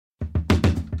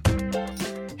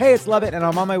Hey, it's Lovett, and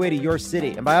I'm on my way to your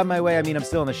city. And by on my way, I mean I'm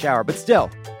still in the shower, but still,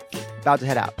 about to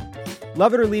head out.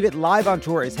 Love It or Leave It Live on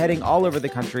Tour is heading all over the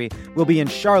country. We'll be in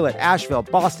Charlotte, Asheville,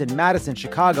 Boston, Madison,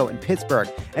 Chicago, and Pittsburgh.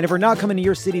 And if we're not coming to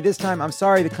your city this time, I'm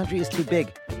sorry, the country is too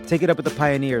big. Take it up with the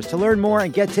pioneers. To learn more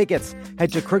and get tickets,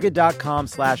 head to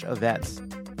crooked.com/events.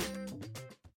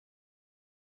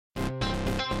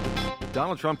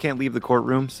 Donald Trump can't leave the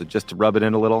courtroom, so just to rub it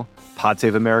in a little, Pod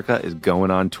Save America is going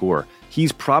on tour.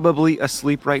 He's probably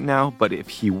asleep right now, but if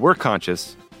he were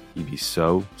conscious, he'd be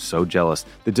so jealous.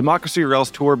 The Democracy or Else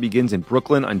tour begins in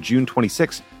Brooklyn on June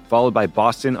 26th, followed by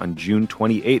Boston on June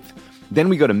 28th. Then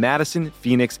we go to Madison,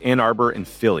 Phoenix, Ann Arbor, and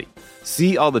Philly.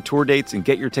 See all the tour dates and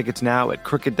get your tickets now at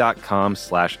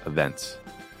crooked.com/events.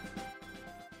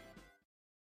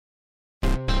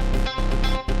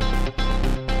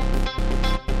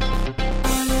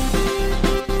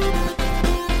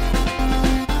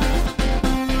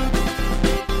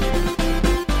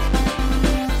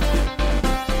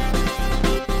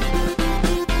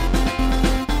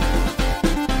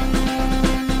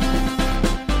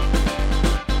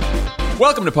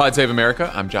 Welcome to Pod Save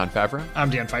America. I'm John Favreau. I'm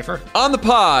Dan Pfeiffer. On the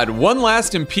pod, one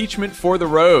last impeachment for the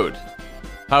road.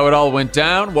 How it all went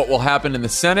down, what will happen in the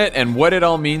Senate, and what it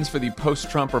all means for the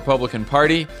post-Trump Republican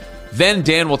Party. Then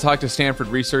Dan will talk to Stanford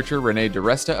researcher Renee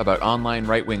DiResta about online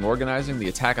right-wing organizing, the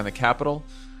attack on the Capitol,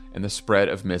 and the spread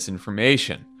of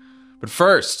misinformation. But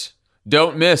first,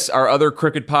 don't miss our other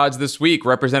Crooked Pods this week.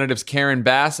 Representatives Karen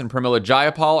Bass and Pramila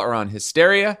Jayapal are on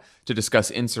Hysteria to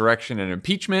discuss insurrection and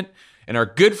impeachment. And our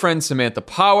good friend Samantha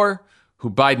Power,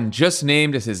 who Biden just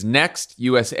named as his next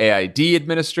USAID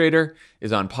administrator,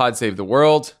 is on Pod Save the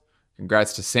World.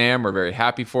 Congrats to Sam. We're very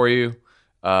happy for you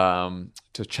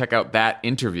to check out that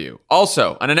interview.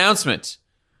 Also, an announcement.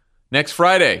 Next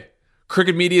Friday,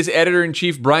 Crooked Media's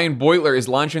editor-in-chief Brian Beutler is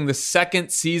launching the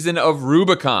second season of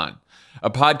Rubicon, a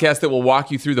podcast that will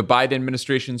walk you through the Biden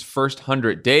administration's first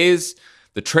 100 days.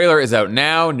 The trailer is out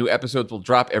now. New episodes will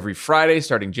drop every Friday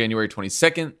starting January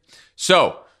 22nd.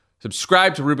 So,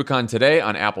 subscribe to Rubicon today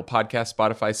on Apple Podcasts,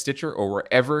 Spotify, Stitcher, or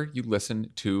wherever you listen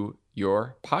to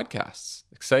your podcasts.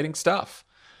 Exciting stuff.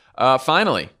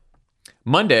 Finally,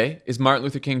 Monday is Martin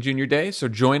Luther King Jr. Day, so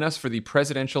join us for the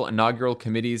Presidential Inaugural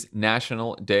Committee's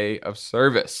National Day of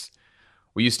Service.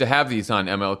 We used to have these on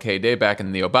MLK Day back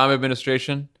in the Obama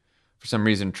administration. For some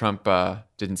reason, Trump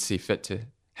didn't see fit to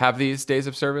have these days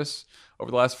of service over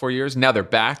the last 4 years. Now they're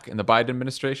back in the Biden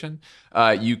administration.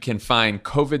 You can find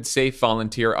COVID-safe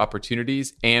volunteer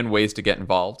opportunities and ways to get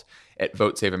involved at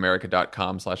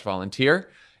votesaveamerica.com/volunteer.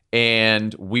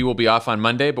 And we will be off on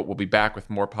Monday, but we'll be back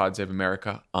with more Pod Save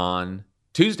America on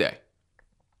Tuesday.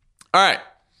 All right,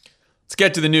 let's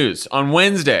get to the news. On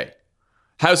Wednesday,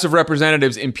 House of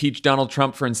Representatives impeached Donald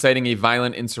Trump for inciting a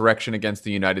violent insurrection against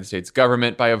the United States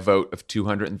government by a vote of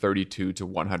 232 to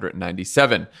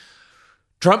 197.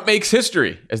 Trump makes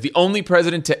history as the only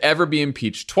president to ever be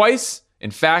impeached twice.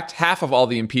 In fact, half of all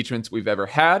the impeachments we've ever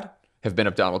had have been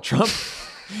of Donald Trump.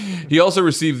 He also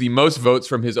received the most votes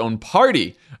from his own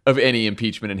party of any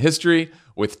impeachment in history,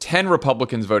 with 10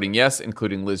 Republicans voting yes,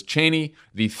 including Liz Cheney,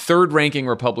 the third-ranking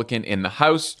Republican in the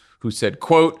House, who said,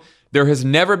 quote, "There has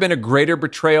never been a greater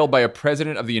betrayal by a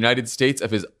president of the United States of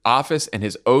his office and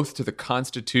his oath to the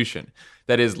Constitution."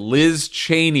 That is Liz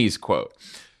Cheney's quote.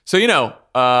 So,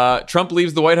 Trump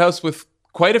leaves the White House with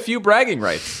quite a few bragging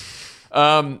rights.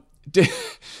 Dan,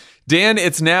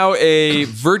 it's now a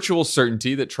virtual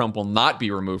certainty that Trump will not be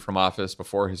removed from office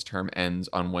before his term ends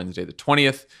on Wednesday the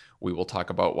 20th. We will talk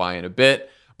about why in a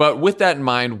bit. But with that in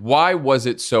mind, why was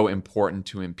it so important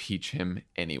to impeach him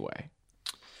anyway?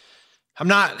 I'm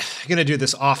not going to do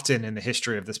this often in the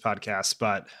history of this podcast,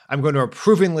 but I'm going to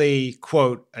approvingly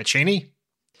quote a Cheney.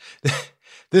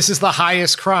 This is the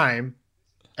highest crime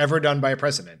ever done by a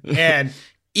president. And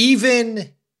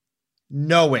even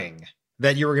knowing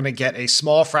that you were going to get a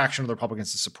small fraction of the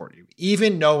Republicans to support you,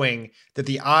 even knowing that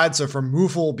the odds of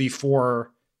removal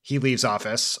before he leaves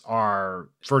office are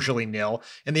virtually nil,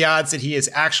 and the odds that he is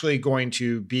actually going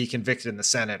to be convicted in the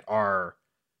Senate are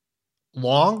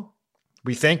long,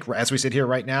 we think, as we sit here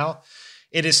right now,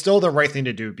 it is still the right thing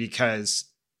to do because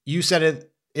you said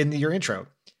it in your intro.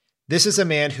 This is a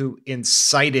man who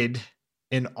incited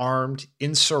an armed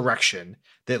insurrection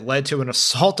that led to an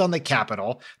assault on the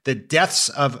Capitol, the deaths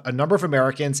of a number of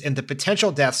Americans, and the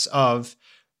potential deaths of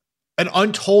an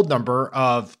untold number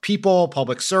of people,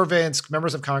 public servants,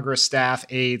 members of Congress, staff,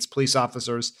 aides, police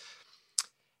officers.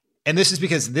 And this is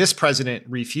because this president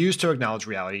refused to acknowledge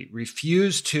reality,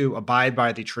 refused to abide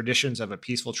by the traditions of a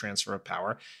peaceful transfer of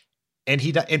power, and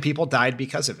people died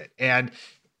because of it. And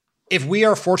if we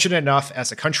are fortunate enough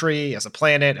as a country, as a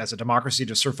planet, as a democracy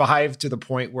to survive to the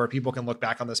point where people can look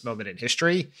back on this moment in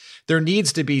history, there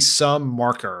needs to be some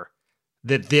marker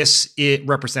that it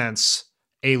represents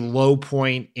a low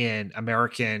point in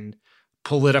American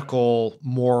political,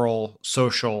 moral,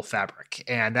 social fabric.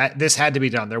 And that this had to be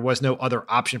done. There was no other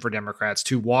option for Democrats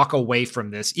to walk away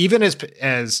from this, even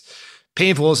as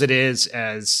painful as it is,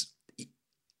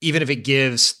 even if it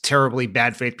gives terribly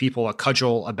bad faith people a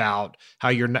cudgel about how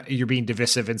you're being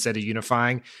divisive instead of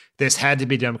unifying. This had to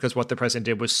be done because what the president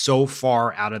did was so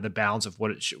far out of the bounds of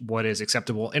what is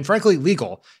acceptable and frankly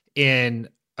legal in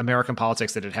American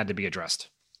politics that it had to be addressed.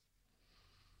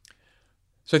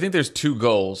 So I think there's two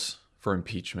goals for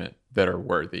impeachment that are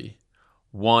worthy.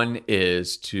 One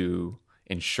is to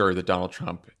ensure that Donald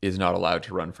Trump is not allowed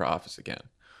to run for office again.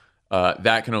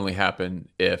 That can only happen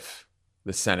if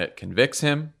the Senate convicts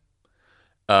him,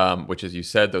 which, as you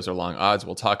said, those are long odds.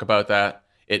 We'll talk about that.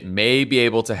 It may be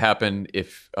able to happen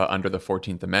if under the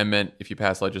 14th Amendment, if you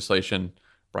pass legislation.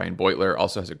 Brian Beutler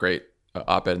also has a great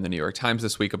op-ed in the New York Times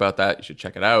this week about that. You should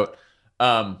check it out.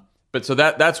 But so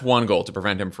that's one goal, to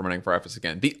prevent him from running for office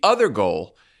again. The other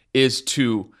goal is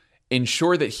to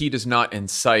ensure that he does not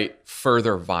incite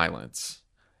further violence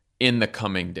in the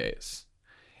coming days.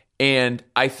 And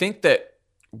I think that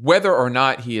whether or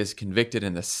not he is convicted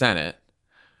in the Senate,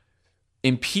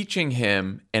 impeaching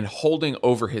him and holding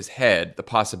over his head the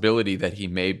possibility that he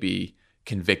may be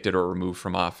convicted or removed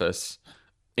from office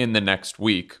in the next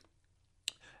week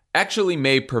actually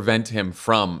may prevent him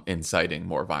from inciting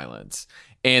more violence.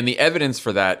 And the evidence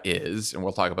for that is, and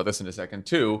we'll talk about this in a second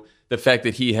too, the fact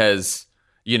that he has,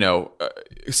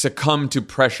 succumbed to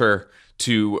pressure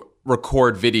to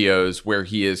record videos where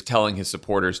he is telling his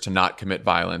supporters to not commit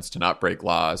violence, to not break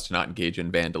laws, to not engage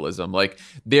in vandalism. Like,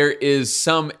 there is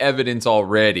some evidence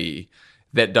already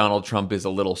that Donald Trump is a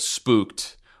little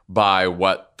spooked by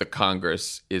what the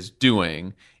Congress is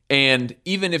doing. And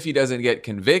even if he doesn't get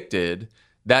convicted,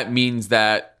 that means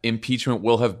that impeachment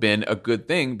will have been a good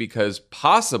thing, because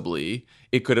possibly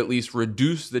it could at least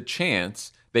reduce the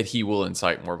chance that he will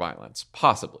incite more violence.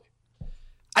 Possibly.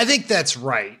 I think that's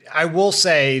right. I will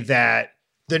say that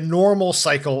the normal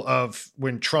cycle of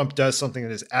when Trump does something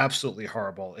that is absolutely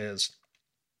horrible is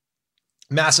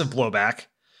massive blowback,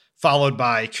 followed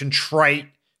by contrite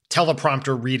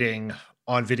teleprompter reading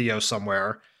on video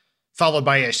somewhere, followed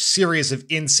by a series of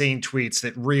insane tweets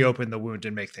that reopen the wound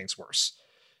and make things worse.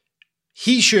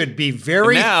 He should be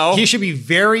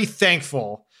very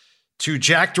thankful to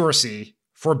Jack Dorsey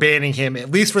for banning him, at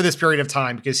least for this period of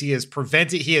time, because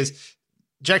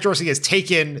Jack Dorsey has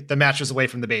taken the mattress away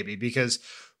from the baby. Because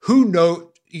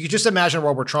you just imagine a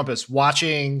world where Trump is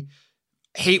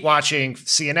hate watching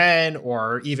CNN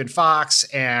or even Fox,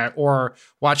 or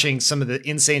watching some of the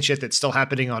insane shit that's still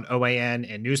happening on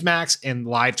OAN and Newsmax and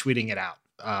live tweeting it out.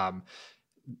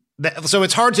 So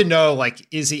it's hard to know, like,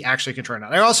 is he actually contrite or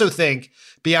not? I also think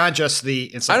beyond just the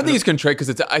incident, I don't think he's contrite,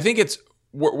 because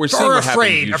we're seeing what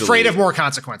afraid of more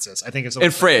consequences. I think it's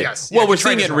afraid. Yes. Well, we're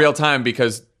seeing it in real time,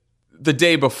 because the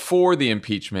day before the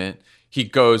impeachment, he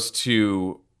goes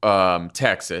to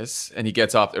Texas, and he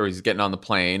gets off, or he's getting on the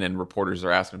plane, and reporters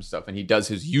are asking him stuff, and he does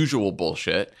his usual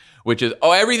bullshit, which is,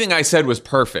 everything I said was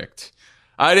perfect.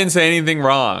 I didn't say anything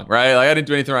wrong, right? Like, I didn't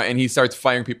do anything wrong. And he starts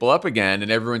firing people up again,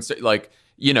 and everyone's like,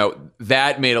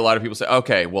 that made a lot of people say,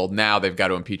 okay, well, now they've got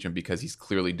to impeach him because he's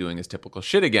clearly doing his typical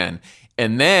shit again.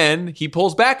 And then he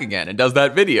pulls back again and does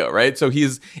that video, right? So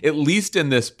he's at least in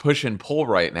this push and pull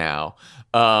right now,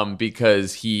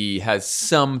 because he has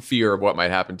some fear of what might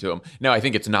happen to him. Now, I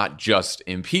think it's not just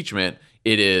impeachment.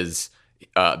 It is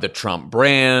the Trump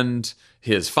brand,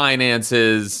 his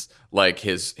finances, like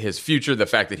his future, the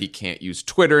fact that he can't use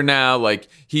Twitter now. Like,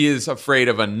 he is afraid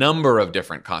of a number of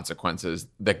different consequences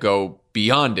that go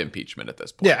beyond impeachment at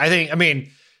this point. Yeah, I mean,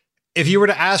 if you were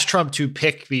to ask Trump to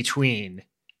pick between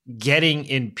getting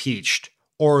impeached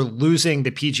or losing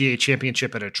the PGA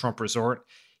Championship at a Trump resort,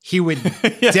 he would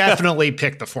definitely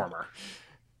pick the former.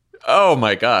 Oh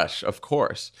my gosh, of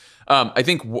course. I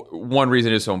think one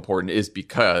reason it's so important is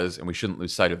because, and we shouldn't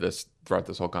lose sight of this throughout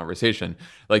this whole conversation,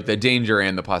 like, the danger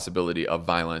and the possibility of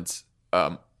violence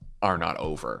are not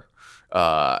over.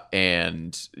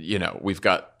 And, we've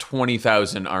got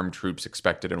 20,000 armed troops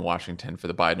expected in Washington for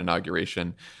the Biden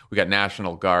inauguration. We got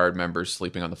National Guard members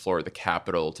sleeping on the floor of the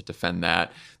Capitol to defend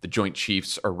that. The Joint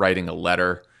Chiefs are writing a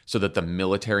letter so that the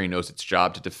military knows its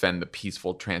job to defend the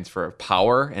peaceful transfer of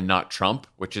power and not Trump,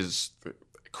 which is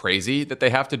crazy that they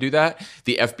have to do that.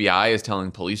 The FBI is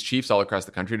telling police chiefs all across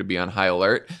the country to be on high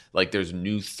alert. Like, there's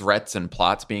new threats and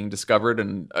plots being discovered,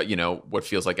 and what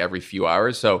feels like every few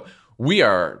hours. So we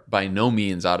are by no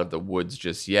means out of the woods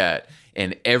just yet.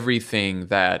 And everything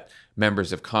that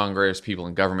members of Congress, people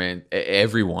in government,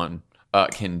 everyone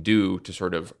can do to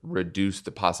sort of reduce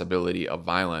the possibility of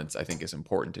violence, I think is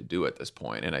important to do at this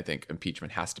point. And I think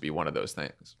impeachment has to be one of those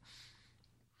things.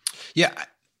 Yeah,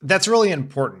 that's really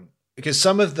important because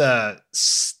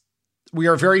we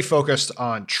are very focused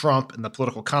on Trump and the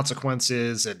political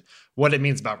consequences and what it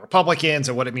means about Republicans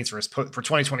and what it means for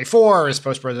 2024, his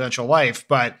post-presidential life.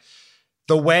 But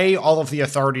the way all of the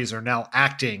authorities are now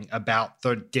acting about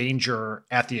the danger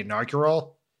at the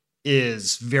inaugural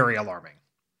is very alarming.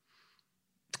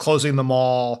 Closing the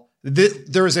mall.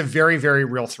 There is a very, very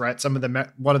real threat. One of the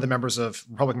Republican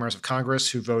members of Congress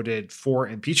who voted for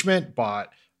impeachment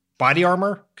bought body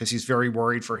armor because he's very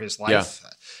worried for his life.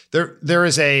 Yeah.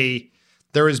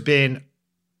 There has been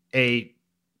a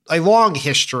long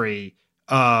history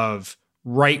of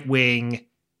right-wing,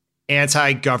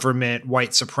 anti-government,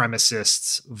 white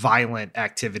supremacists, violent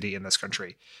activity in this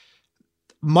country.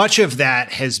 Much of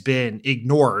that has been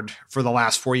ignored for the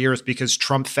last 4 years because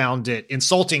Trump found it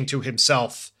insulting to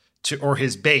himself or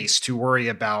his base to worry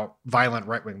about violent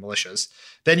right-wing militias.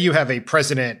 Then you have a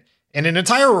president and an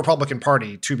entire Republican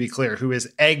Party, to be clear, who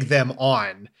has egged them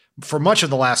on for much of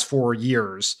the last 4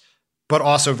 years, but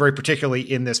also very particularly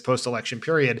in this post-election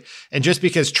period. And just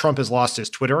because Trump has lost his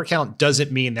Twitter account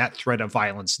doesn't mean that threat of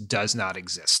violence does not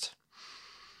exist.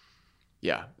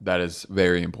 Yeah, that is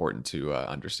very important to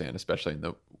understand, especially in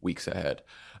the weeks ahead.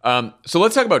 So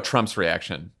let's talk about Trump's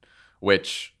reaction,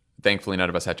 which thankfully none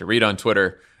of us had to read on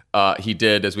Twitter. He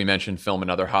did, as we mentioned, film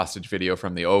another hostage video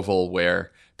from the Oval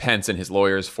where Pence and his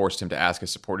lawyers forced him to ask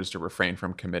his supporters to refrain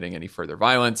from committing any further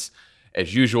violence.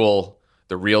 As usual,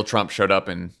 the real Trump showed up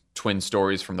in twin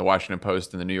stories from the Washington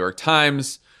Post and the New York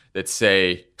Times that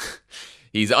say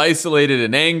he's isolated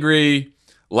and angry,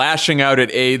 lashing out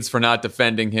at aides for not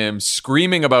defending him,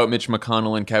 screaming about Mitch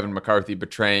McConnell and Kevin McCarthy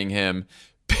betraying him,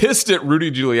 pissed at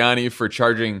Rudy Giuliani for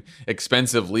charging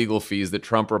expensive legal fees that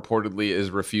Trump reportedly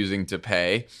is refusing to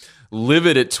pay,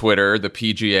 livid at Twitter, the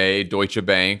PGA, Deutsche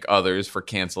Bank, others for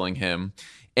canceling him,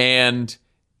 and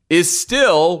was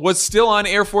still on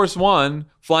Air Force One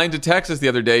flying to Texas the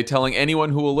other day telling anyone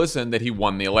who will listen that he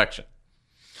won the election.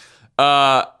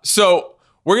 So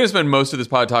we're going to spend most of this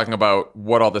pod talking about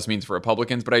what all this means for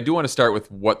Republicans, but I do want to start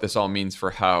with what this all means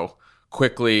for how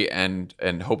quickly and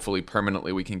hopefully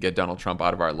permanently we can get Donald Trump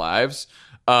out of our lives.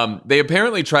 They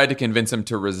apparently tried to convince him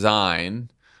to resign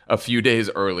a few days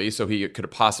early so he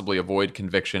could possibly avoid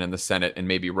conviction in the Senate and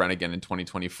maybe run again in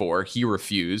 2024. He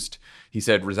refused. He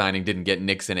said resigning didn't get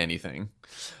Nixon anything.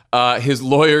 His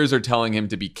lawyers are telling him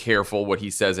to be careful what he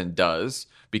says and does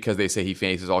because they say he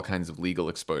faces all kinds of legal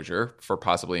exposure for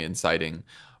possibly inciting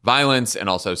violence and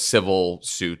also civil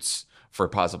suits for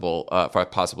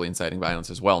possibly inciting violence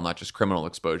as well, not just criminal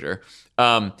exposure.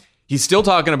 He's still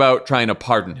talking about trying to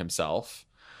pardon himself.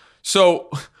 So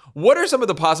what are some of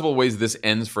the possible ways this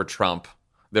ends for Trump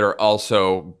that are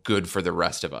also good for the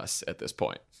rest of us at this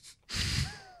point?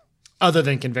 Other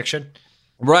than conviction?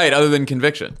 Right, other than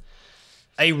conviction.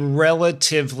 A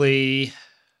relatively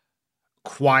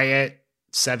quiet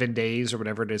 7 days or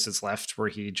whatever it is that's left where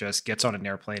he just gets on an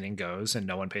airplane and goes and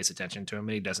no one pays attention to him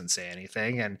and he doesn't say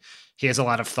anything. And he has a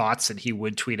lot of thoughts that he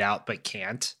would tweet out but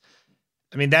can't.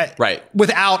 I mean, that right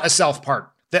without a self-pardon.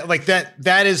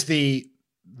 That is the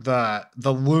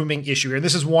looming issue here. And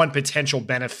this is one potential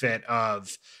benefit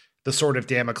of the sort of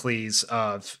Damocles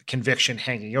of conviction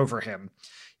hanging over him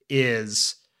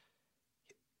is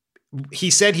he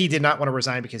said he did not want to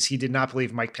resign because he did not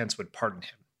believe Mike Pence would pardon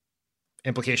him.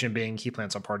 Implication being he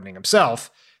plans on pardoning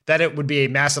himself, that it would be a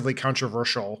massively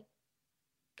controversial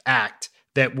act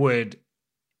that would,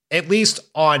 at least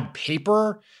on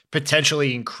paper,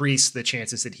 potentially increase the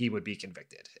chances that he would be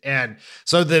convicted. And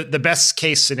so the best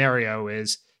case scenario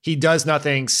is he does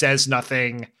nothing, says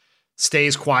nothing,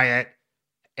 stays quiet,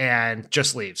 and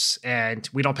just leaves. And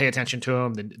we don't pay attention to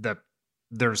him.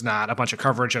 There's not a bunch of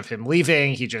coverage of him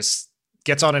leaving. He just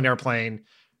gets on an airplane,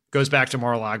 goes back to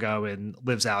Mar-a-Lago, and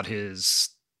lives out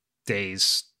his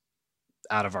days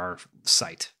out of our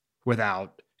sight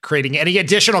without creating any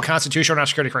additional constitutional or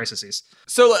national security crises.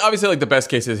 So obviously, the best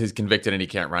case is he's convicted and he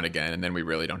can't run again, and then we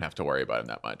really don't have to worry about him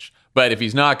that much. But if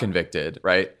he's not convicted,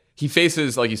 right, he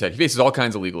faces, like you said, he faces all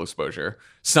kinds of legal exposure,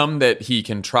 some that he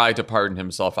can try to pardon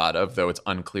himself out of, though it's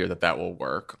unclear that will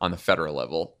work on the federal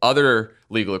level. Other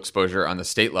legal exposure on the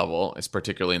state level, is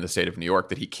particularly in the state of New York,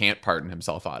 that he can't pardon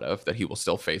himself out of, that he will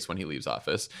still face when he leaves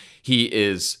office. He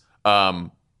is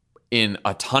in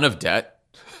a ton of debt.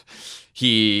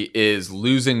 He is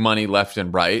losing money left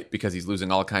and right because he's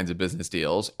losing all kinds of business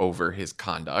deals over his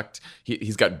conduct.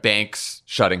 He's got banks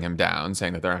shutting him down,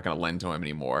 saying that they're not going to lend to him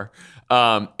anymore.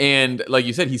 And like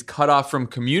you said, he's cut off from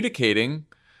communicating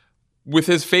with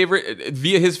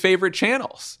via his favorite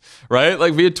channels, right?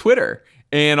 Like via Twitter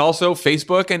and also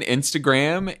Facebook and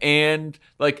Instagram. And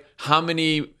like how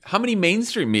many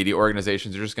mainstream media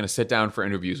organizations are just going to sit down for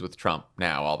interviews with Trump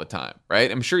now all the time, right?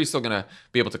 I'm sure he's still going to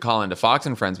be able to call into Fox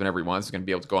and Friends whenever he wants. He's going to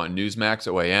be able to go on Newsmax,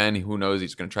 OAN. Who knows?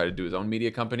 He's going to try to do his own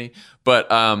media company.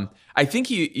 But I think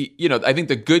I think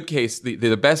the good case,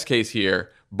 the best case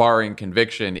here, barring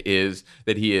conviction, is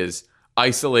that he is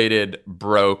isolated,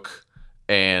 broke,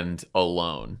 and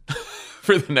alone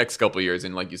for the next couple of years.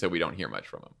 And like you said, we don't hear much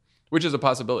from him, which is a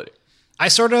possibility.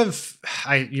 You're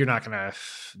not going to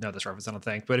know this reference, I don't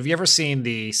think, but have you ever seen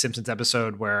the Simpsons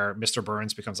episode where Mr.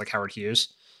 Burns becomes like Howard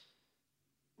Hughes?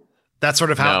 That's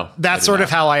sort of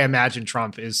how I imagine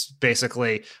Trump is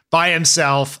basically by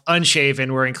himself,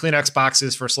 unshaven, wearing Kleenex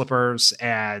boxes for slippers,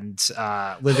 and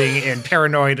living in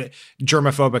paranoid,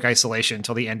 germophobic isolation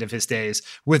until the end of his days,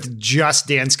 with just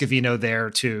Dan Scavino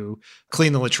there to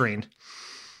clean the latrine.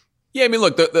 Yeah, I mean,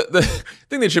 look, the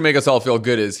thing that should make us all feel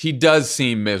good is he does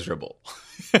seem miserable.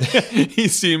 He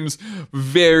seems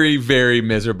very, very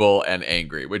miserable and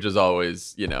angry, which is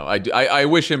always, I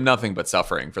wish him nothing but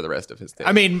suffering for the rest of his days.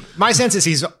 I mean, my sense is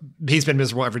he's been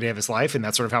miserable every day of his life, and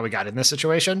that's sort of how we got in this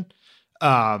situation.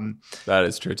 That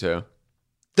is true too.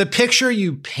 The picture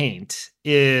you paint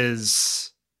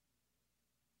is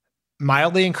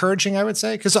mildly encouraging, I would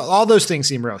say, because all those things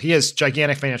seem real. He has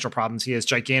gigantic financial problems. He has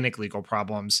gigantic legal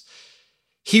problems.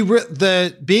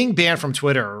 Being banned from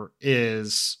Twitter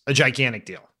is a gigantic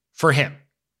deal for him.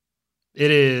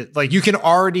 It is like, you can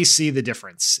already see the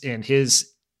difference in he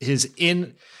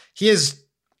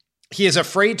is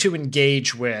afraid to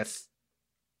engage with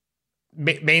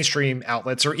mainstream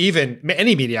outlets or even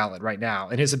any media outlet right now.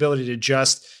 And his ability to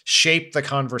just shape the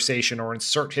conversation or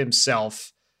insert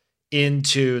himself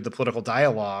into the political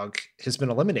dialogue has been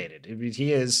eliminated. I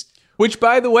mean, which,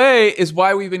 by the way, is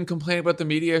why we've been complaining about the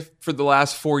media for the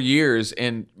last 4 years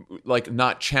and like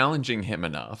not challenging him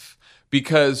enough.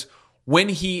 Because when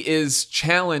he is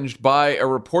challenged by a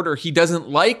reporter, he doesn't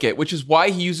like it, which is why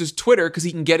he uses Twitter, because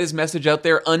he can get his message out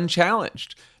there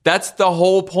unchallenged. That's the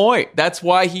whole point. That's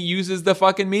why he uses the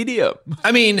fucking medium.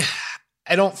 I mean,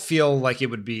 I don't feel like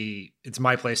it's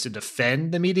my place to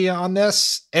defend the media on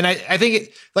this. And I think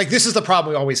this is the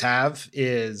problem we always have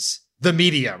is the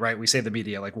media, right? We say the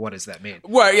media, like, what does that mean?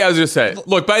 Well, yeah, I was just saying,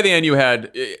 look, by the end you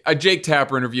had a Jake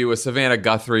Tapper interview, a Savannah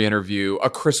Guthrie interview, a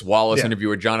Chris Wallace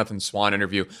interview, a Jonathan Swan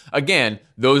interview. Again,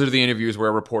 those are the interviews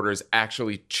where reporters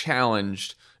actually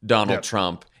challenged Donald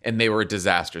Trump, and they were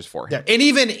disasters for him. Yeah. And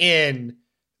even in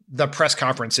the press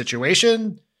conference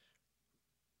situation,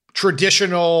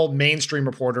 traditional mainstream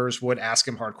reporters would ask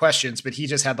him hard questions, but he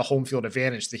just had the home field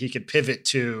advantage that he could pivot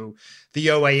to the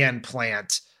OAN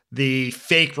plant, the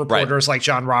fake reporters like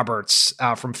John Roberts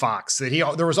from Fox,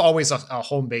 that there was always a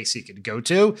home base he could go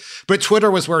to. But Twitter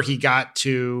was where he got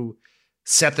to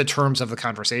set the terms of the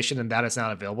conversation, and that is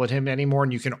not available to him anymore.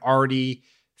 And you can already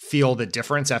feel the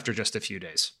difference after just a few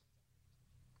days.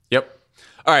 Yep.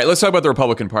 All right, let's talk about the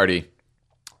Republican Party.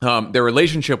 Their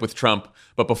relationship with Trump,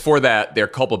 but before that, their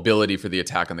culpability for the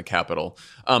attack on the Capitol.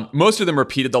 Most of them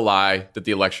repeated the lie that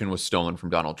the election was stolen from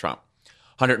Donald Trump.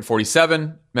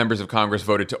 147 members of Congress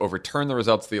voted to overturn the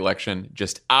results of the election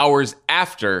just hours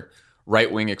after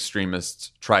right-wing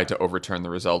extremists tried to overturn the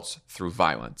results through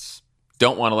violence.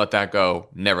 Don't want to let that go.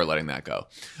 Never letting that go.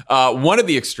 One of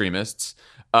the extremists,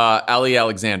 Ali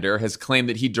Alexander, has claimed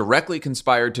that he directly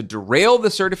conspired to derail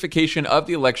the certification of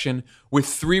the election with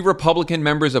 3 Republican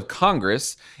members of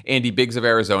Congress, Andy Biggs of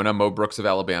Arizona, Mo Brooks of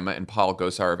Alabama, and Paul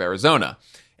Gosar of Arizona.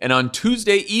 And on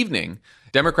Tuesday evening,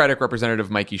 Democratic Representative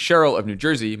Mikey Sherrill of New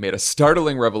Jersey made a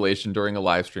startling revelation during a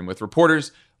live stream with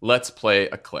reporters. Let's play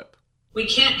a clip. We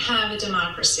can't have a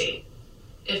democracy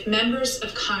if members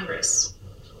of Congress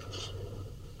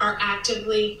are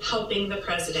actively helping the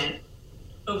president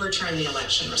overturn the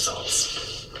election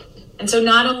results. And so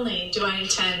not only do I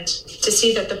intend to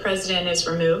see that the president is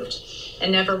removed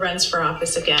and never runs for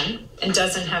office again and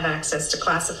doesn't have access to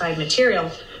classified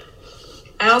material,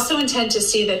 I also intend to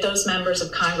see that those members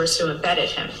of Congress who abetted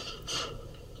him,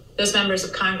 those members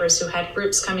of Congress who had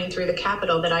groups coming through the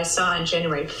Capitol that I saw on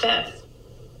January 5th,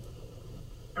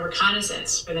 a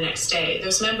reconnaissance for the next day,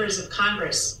 those members of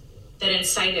Congress that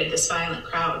incited this violent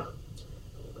crowd,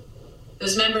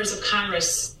 those members of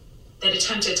Congress that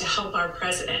attempted to help our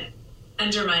president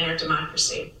undermine our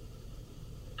democracy.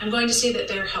 I'm going to see that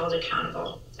they're held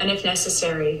accountable, and if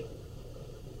necessary,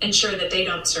 ensure that they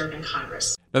don't serve in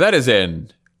Congress. Now, that is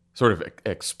an sort of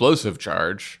explosive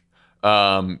charge.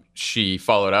 She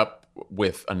followed up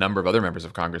with a number of other members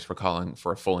of Congress for calling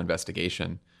for a full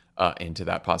investigation into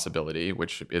that possibility,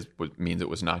 which means it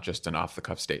was not just an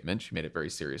off-the-cuff statement. She made it very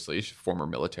seriously. She's a former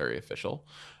military official.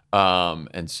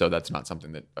 And so that's not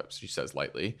something that she says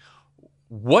lightly.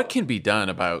 What can be done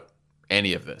about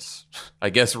any of this? I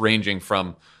guess ranging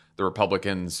from the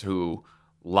Republicans who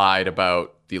lied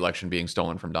about the election being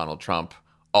stolen from Donald Trump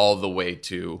all the way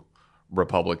to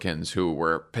Republicans who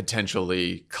were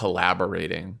potentially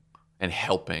collaborating and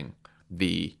helping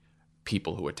the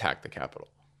people who attacked the Capitol.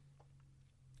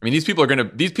 I mean, these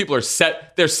people are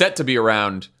set to be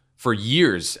around for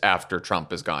years after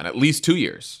Trump is gone, at least 2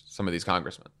 years, some of these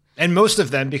congressmen. And most of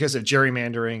them, because of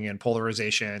gerrymandering and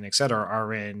polarization, et cetera,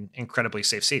 are in incredibly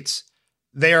safe seats.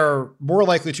 They are more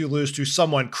likely to lose to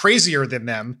someone crazier than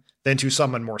them than to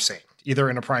someone more sane, either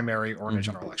in a primary or in a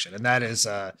general election. And that is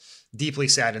a deeply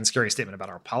sad and scary statement about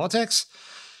our politics.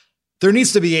 There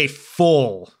needs to be a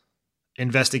full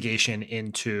investigation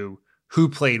into who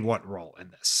played what role in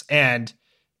this. And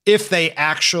if they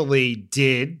actually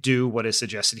did do what is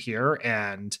suggested here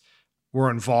and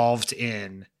were involved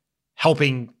in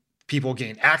helping people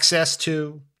gain access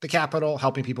to the Capitol,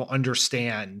 helping people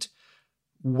understand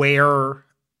where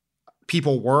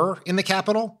people were in the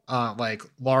Capitol, like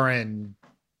Lauren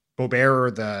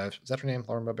Boebert, is that her name?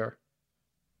 Lauren Boebert?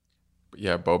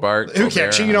 Yeah, Boebert. Who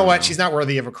cares? You know what? She's not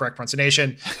worthy of a correct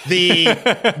pronunciation. The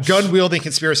gun-wielding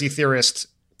conspiracy theorist,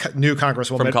 new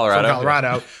congresswoman from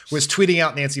Colorado was tweeting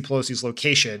out Nancy Pelosi's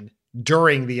location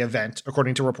during the event,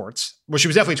 according to reports. Well, she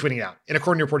was definitely tweeting out. And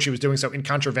according to reports, she was doing so in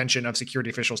contravention of security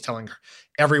officials telling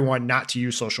everyone not to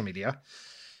use social media.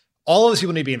 All of these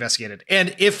people need to be investigated.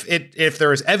 And if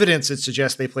there is evidence that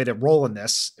suggests they played a role in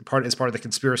this, as part of the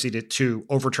conspiracy to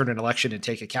overturn an election and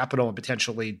take a Capitol and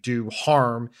potentially do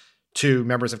harm to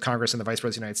members of Congress and the Vice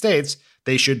President of the United States,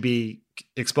 they should be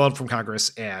expelled from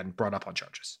Congress and brought up on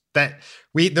charges. That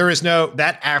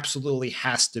absolutely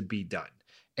has to be done.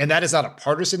 And that is not a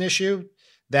partisan issue.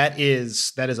 That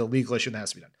is a legal issue that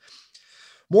has to be done.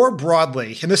 More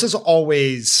broadly, and this is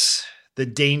always the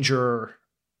danger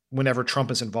whenever Trump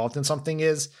is involved in something,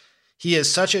 is he is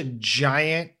such a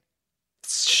giant,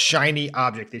 shiny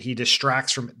object that he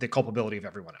distracts from the culpability of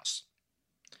everyone else.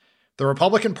 The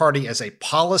Republican Party, as a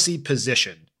policy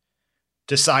position,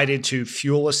 decided to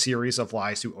fuel a series of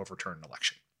lies to overturn an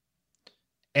election.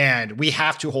 And we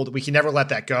can never let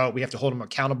that go. We have to hold them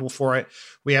accountable for it.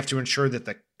 We have to ensure that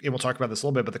and we'll talk about this a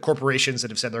little bit, but the corporations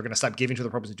that have said they're going to stop giving to the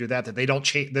Republicans to do that they don't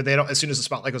change, that they don't, as soon as the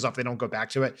spotlight goes off, they don't go back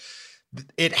to it.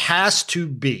 It has to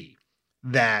be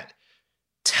that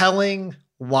telling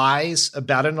lies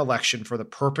about an election for the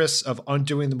purpose of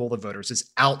undoing the will of voters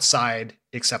is outside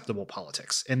acceptable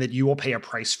politics, and that you will pay a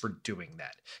price for doing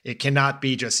that. It cannot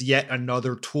be just yet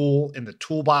another tool in the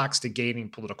toolbox to gaining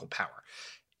political power.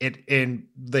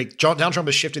 Donald Trump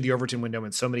has shifted the Overton window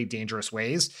in so many dangerous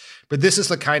ways, but this is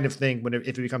the kind of thing if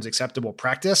it becomes acceptable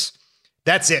practice,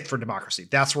 that's it for democracy.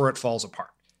 That's where it falls apart.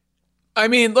 I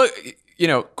mean, look,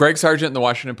 Greg Sargent in the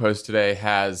Washington Post today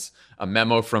has a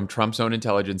memo from Trump's own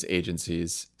intelligence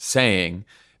agencies saying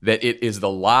that it is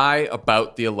the lie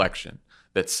about the election,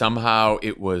 that somehow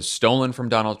it was stolen from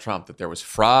Donald Trump, that there was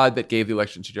fraud that gave the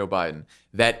election to Joe Biden,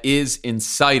 that is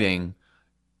inciting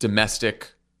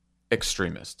domestic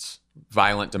extremists,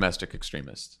 violent domestic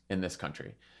extremists in this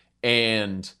country.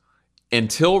 And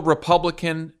until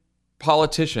Republican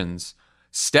politicians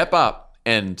step up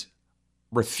and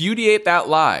repudiate that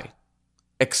lie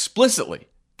explicitly,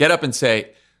 get up and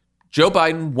say, Joe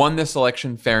Biden won this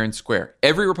election fair and square.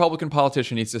 Every Republican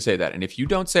politician needs to say that. And if you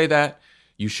don't say that,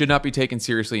 you should not be taken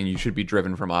seriously and you should be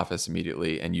driven from office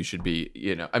immediately. And you should be,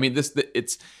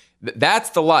 that's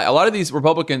the lie. A lot of these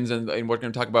Republicans, and we're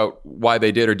going to talk about why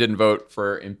they did or didn't vote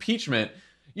for impeachment.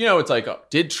 It's like,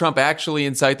 did Trump actually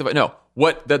incite the vote? No.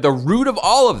 What the root of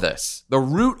all of this? The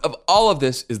root of all of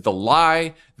this is the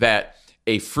lie that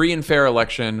a free and fair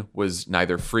election was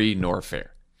neither free nor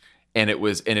fair, and it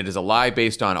is a lie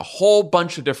based on a whole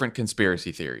bunch of different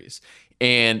conspiracy theories,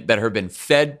 and that have been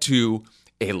fed to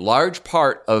a large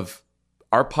part of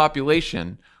our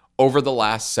population over the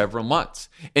last several months.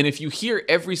 And if you hear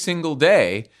every single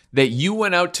day that you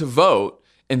went out to vote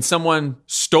and someone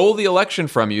stole the election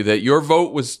from you, that your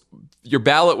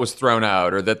ballot was thrown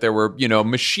out, or that there were,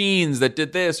 machines that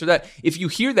did this or that, if you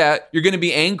hear that, you're going to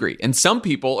be angry. And some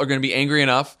people are going to be angry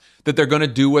enough that they're going to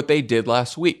do what they did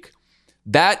last week.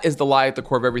 That is the lie at the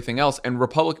core of everything else. And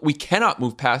we cannot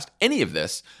move past any of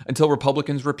this until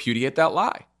Republicans repudiate that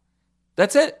lie.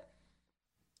 That's it.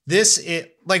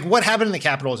 What happened in the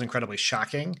Capitol is incredibly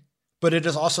shocking, but it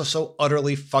is also so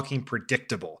utterly fucking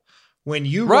predictable. When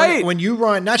you Right.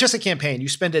 run not just a campaign, you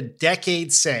spend a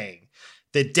decade saying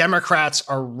that Democrats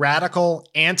are radical,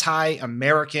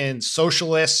 anti-American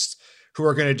socialists who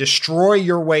are going to destroy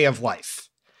your way of life.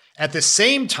 At the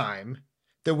same time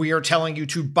that we are telling you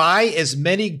to buy as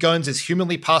many guns as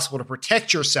humanly possible to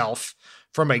protect yourself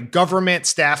from a government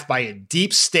staffed by a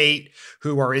deep state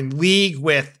who are in league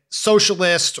with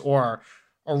socialists or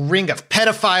a ring of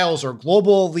pedophiles or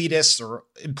global elitists or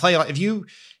play.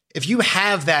 If you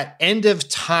have that end of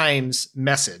times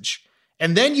message,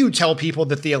 and then you tell people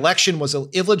that the election was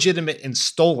illegitimate and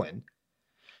stolen,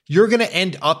 you're going to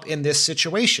end up in this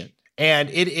situation. And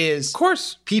it is, Of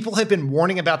course. people have been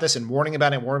warning about this and warning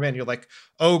about it and warning about it. And you're like,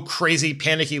 oh, crazy,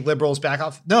 panicky liberals, back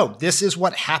off. No, this is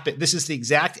what happened. This is the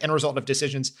exact end result of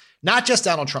decisions, not just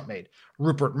Donald Trump made.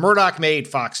 Rupert Murdoch made,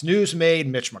 Fox News made,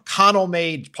 Mitch McConnell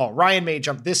made, Paul Ryan made.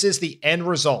 This is the end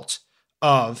result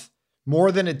of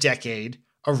more than a decade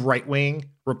of right-wing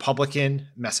Republican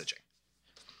messaging.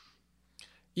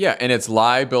 Yeah, and it's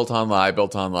lie built on lie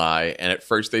built on lie. And at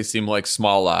first they seem like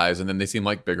small lies, and then they seem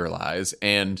like bigger lies.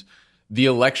 And the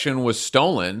election was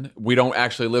stolen. We don't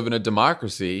actually live in a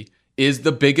democracy is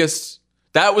the biggest.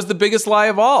 That was the biggest lie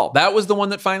of all. That was the one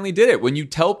that finally did it. When you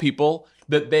tell people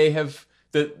that they have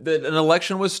that an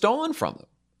election was stolen from them.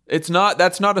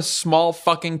 That's not a small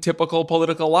fucking typical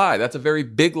political lie. That's a very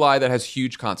big lie that has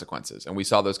huge consequences. And we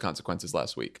saw those consequences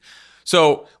last week.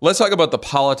 So let's talk about the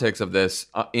politics of this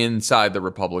inside the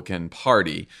Republican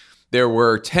Party. There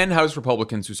were 10 House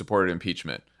Republicans who supported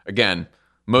impeachment. Again,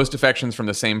 most defections from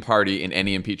the same party in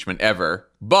any impeachment ever,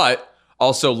 but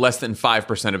also less than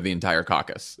 5% of the entire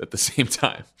caucus at the same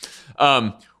time.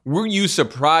 Were you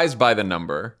surprised by the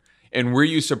number? And were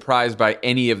you surprised by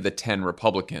any of the 10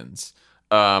 Republicans?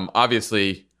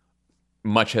 Obviously,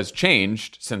 much has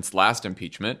changed since last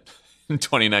impeachment in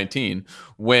 2019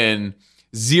 when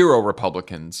 0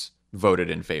 Republicans voted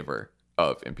in favor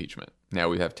of impeachment. Now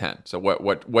we have 10. So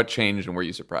what changed and were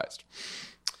you surprised?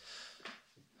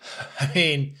 I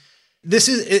mean,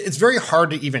 it's very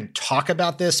hard to even talk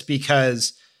about this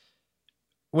because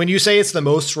when you say it's the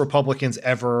most Republicans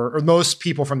ever, or most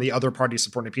people from the other parties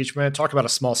supporting impeachment, talk about a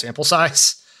small sample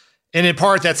size. And in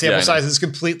part, that sample size is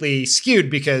completely skewed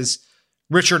because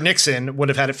Richard Nixon would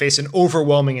have had to face an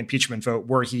overwhelming impeachment vote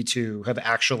were he to have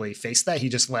actually faced that. He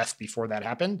just left before that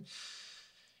happened.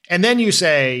 And then you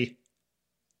say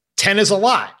 10 is a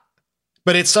lot,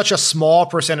 but it's such a small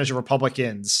percentage of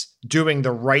Republicans doing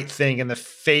the right thing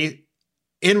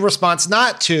in response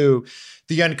not to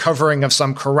the uncovering of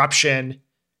some corruption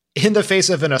in the face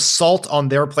of an assault on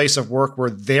their place of work where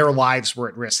their lives were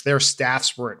at risk, their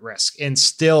staffs were at risk, and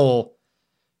still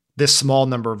this small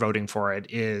number voting for it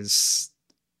is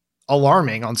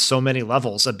alarming on so many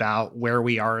levels about where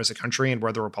we are as a country and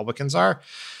where the Republicans are.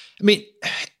 I mean,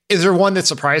 is there one that's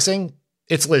surprising?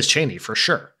 It's Liz Cheney for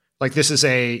sure. Like this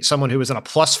is someone who is in a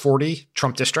plus 40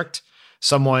 Trump district,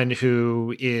 someone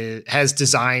who has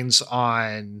designs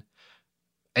on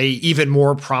a even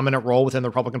more prominent role within the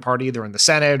Republican Party, either in the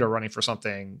Senate or running for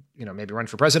something, maybe running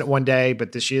for president one day.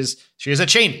 But she is a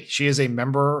Cheney. She is a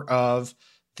member of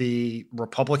the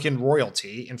Republican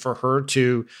royalty. And for her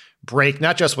to break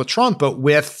not just with Trump, but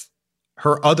with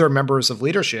her other members of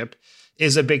leadership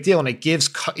is a big deal. And it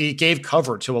gave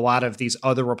cover to a lot of these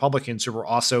other Republicans who were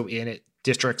also in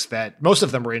districts that most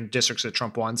of them were in districts that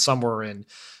Trump won. Some were in,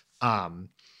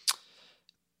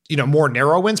 more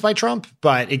narrow wins by Trump,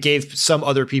 but it gave some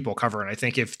other people cover. And I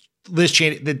think if Liz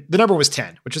Cheney, the number was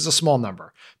 10, which is a small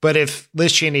number. But if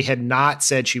Liz Cheney had not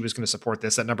said she was going to support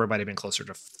this, that number might have been closer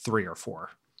to 3 or 4.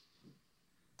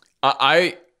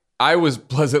 I was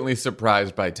pleasantly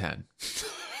surprised by 10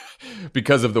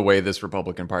 because of the way this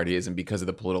Republican Party is and because of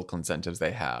the political incentives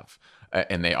they have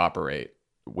and they operate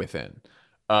within.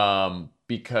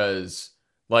 Because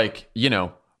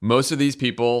most of these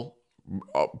people,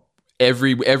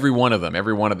 every one of them,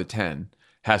 every one of the 10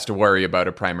 has to worry about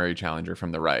a primary challenger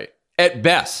from the right. At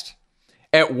best.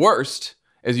 At worst,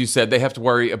 as you said, they have to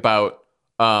worry about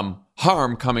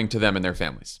harm coming to them and their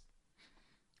families.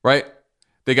 Right?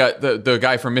 They got the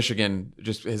guy from Michigan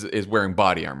just is wearing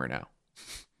body armor now.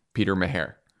 Peter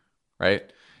Maher.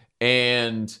 Right?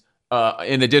 And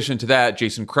in addition to that,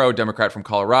 Jason Crow, Democrat from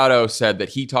Colorado, said that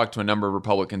he talked to a number of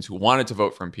Republicans who wanted to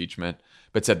vote for impeachment,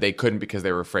 but said they couldn't because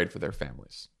they were afraid for their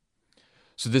families.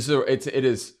 So it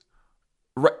is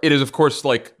of course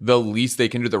like the least they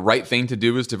can do. The right thing to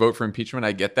do is to vote for impeachment.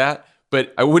 I get that,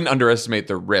 but I wouldn't underestimate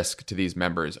the risk to these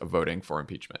members of voting for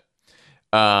impeachment.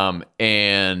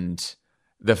 And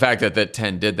the fact that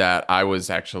 10 did that, I was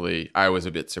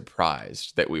a bit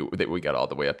surprised that we got all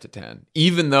the way up to 10,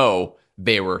 even though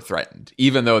they were threatened,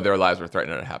 even though their lives were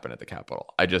threatened and it happened at the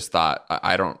Capitol. I just thought,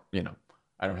 I don't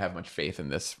have much faith in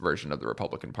this version of the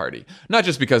Republican Party, not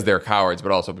just because they're cowards,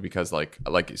 but also because, like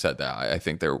you said, that I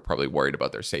think they're probably worried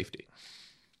about their safety.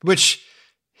 Which,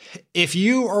 if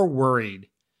you are worried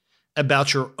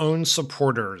about your own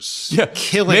supporters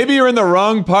killing, maybe you're in the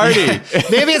wrong party.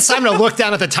 Maybe it's time to look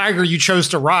down at the tiger you chose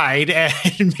to ride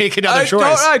and make another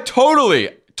choice. I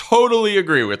totally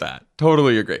agree with that.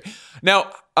 Totally agree.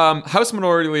 Now, House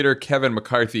Minority Leader Kevin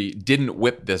McCarthy didn't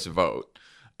whip this vote,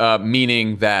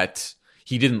 meaning that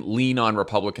he didn't lean on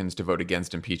Republicans to vote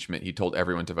against impeachment. He told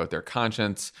everyone to vote their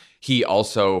conscience. He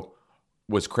also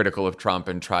was critical of Trump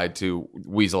and tried to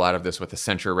weasel out of this with a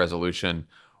censure resolution.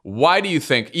 Why do you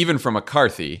think, even for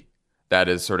McCarthy, that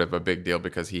is sort of a big deal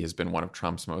because he has been one of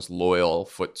Trump's most loyal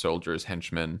foot soldiers,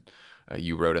 henchmen?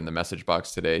 You wrote in the message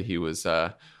box today he was,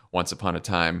 once upon a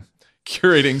time,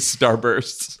 curating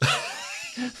starbursts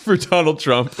for Donald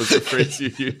Trump was the phrase you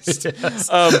used. Yes.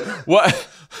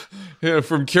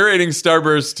 From curating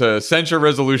starbursts to censure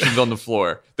resolutions on the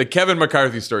floor. The Kevin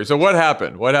McCarthy story. So what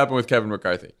happened? What happened with Kevin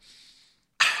McCarthy?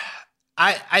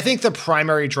 I think the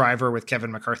primary driver with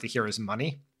Kevin McCarthy here is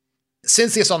money.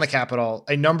 Since the assault on the Capitol,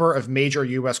 a number of major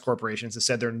U.S. corporations have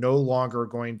said they're no longer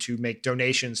going to make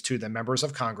donations to the members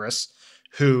of Congress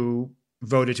who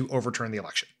voted to overturn the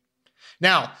election.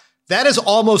 Now, that is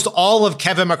almost all of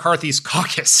Kevin McCarthy's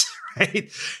caucus,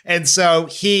 right? And so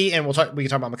we can talk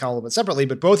about McConnell a little bit separately,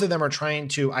 but both of them are trying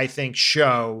to, I think,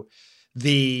 show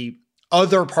the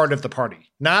other part of the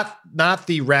party, not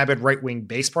the rabid right-wing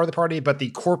base part of the party, but the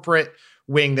corporate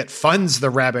wing that funds the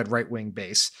rabid right-wing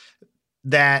base,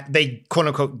 that they quote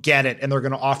unquote get it. And they're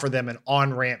going to offer them an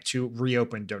on-ramp to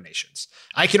reopen donations.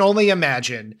 I can only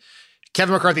imagine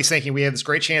Kevin McCarthy's thinking we have this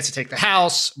great chance to take the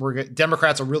House.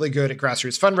 Democrats are really good at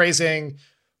grassroots fundraising.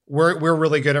 We're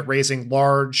really good at raising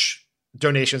large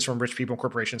donations from rich people and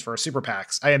corporations for our super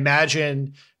PACs. I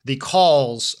imagine the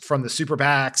calls from the super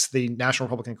PACs, the National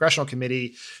Republican Congressional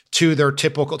Committee, to their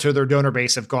donor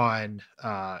base have gone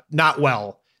not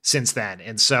well since then.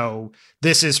 And so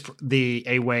this is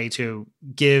a way to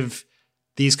give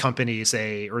these companies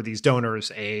or these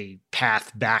donors a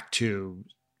path back to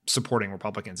supporting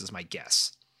Republicans is my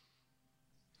guess.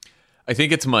 I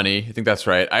think it's money. I think that's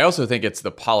right. I also think it's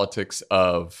the politics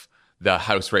of the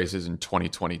House races in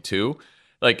 2022.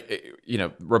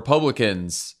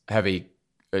 Republicans have a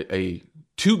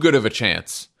too good of a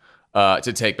chance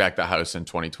to take back the House in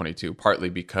 2022, partly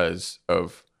because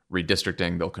of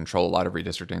redistricting. They'll control a lot of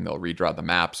redistricting. They'll redraw the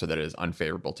map so that it is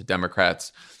unfavorable to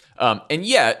Democrats. And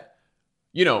yet,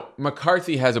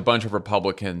 McCarthy has a bunch of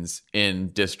Republicans in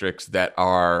districts that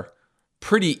are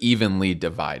pretty evenly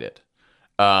divided,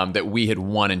 that we had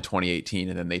won in 2018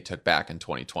 and then they took back in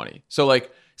 2020. So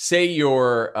say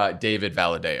you're David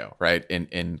Valadao, right,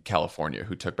 in California,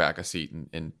 who took back a seat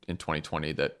in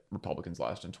 2020 that Republicans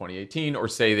lost in 2018, or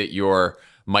say that you're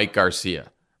Mike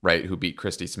Garcia, right, who beat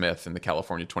Christy Smith in the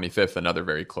California 25th, another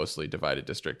very closely divided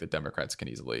district that Democrats can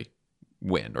easily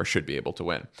win or should be able to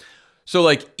win. So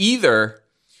either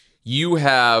you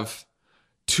have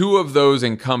two of those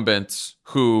incumbents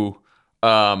who,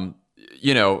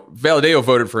 Valadao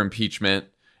voted for impeachment.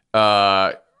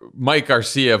 Mike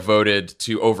Garcia voted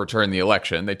to overturn the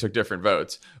election. They took different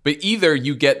votes. But either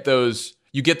you get those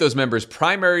members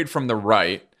primaried from the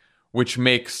right, which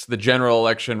makes the general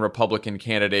election Republican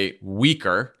candidate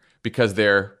weaker because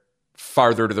they're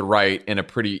farther to the right in a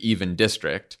pretty even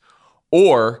district,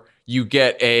 or you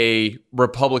get a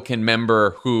Republican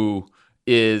member you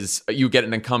get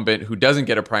an incumbent who doesn't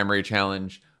get a primary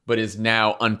challenge, but is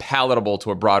now unpalatable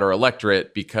to a broader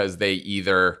electorate because they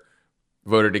either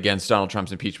voted against Donald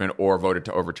Trump's impeachment or voted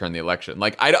to overturn the election.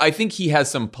 I think he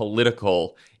has some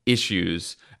political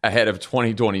issues ahead of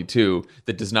 2022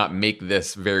 that does not make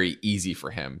this very easy for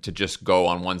him to just go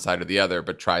on one side or the other,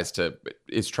 but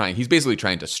he's basically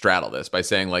trying to straddle this by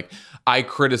saying I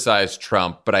criticized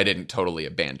Trump, but I didn't totally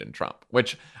abandon Trump,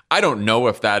 which I don't know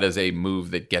if that is a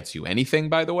move that gets you anything,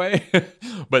 by the way,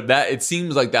 but it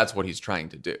seems like that's what he's trying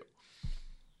to do.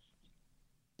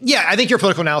 Yeah, I think your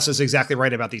political analysis is exactly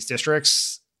right about these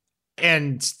districts.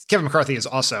 And Kevin McCarthy is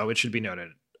also, it should be noted,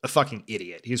 a fucking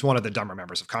idiot. He's one of the dumber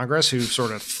members of Congress who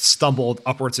sort of stumbled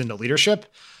upwards into leadership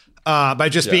by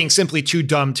just being simply too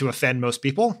dumb to offend most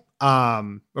people,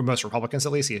 or most Republicans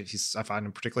at least. I find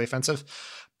him particularly offensive.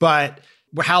 But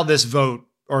how this vote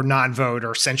or non-vote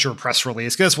or censure press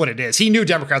release, because that's what it is. He knew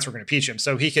Democrats were going to impeach him,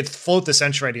 so he could float the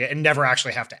censure idea and never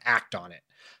actually have to act on it.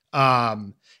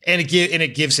 And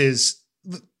it gives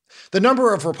the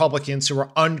number of Republicans who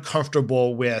are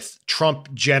uncomfortable with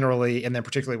Trump generally, and then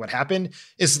particularly what happened,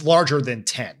 is larger than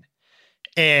 10.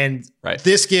 And Right.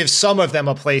 this gives some of them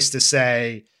a place to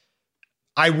say,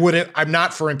 I'm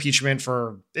not for impeachment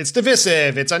for it's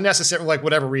divisive, it's unnecessary, like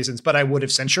whatever reasons, but I would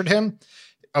have censured him.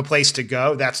 A place to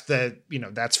go.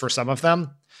 That's for some of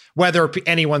them. Whether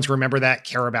anyone's remember that,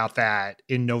 care about that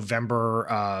in November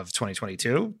of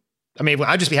 2022. I mean,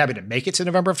 I'd just be happy to make it to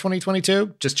November of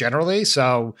 2022, just generally.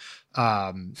 So,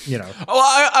 I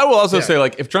will also say,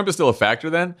 like, if Trump is still a factor,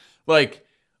 then like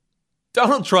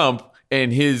Donald Trump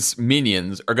and his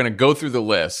minions are going to go through the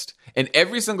list, and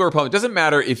every single Republican, doesn't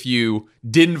matter if you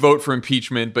didn't vote for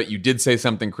impeachment, but you did say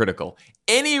something critical.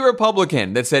 Any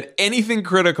Republican that said anything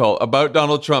critical about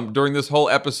Donald Trump during this whole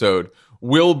episode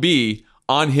will be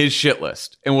on his shit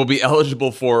list and will be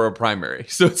eligible for a primary.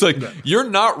 So it's like, you're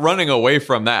not running away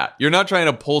from that. You're not trying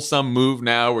to pull some move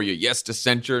now where you yes to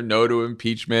censure, no to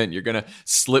impeachment. You're going to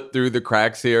slip through the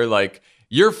cracks here. Like,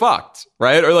 you're fucked,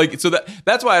 right? Or like, so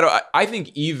that's why I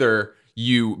think either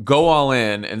you go all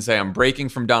in and say, I'm breaking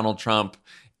from Donald Trump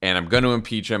and I'm going to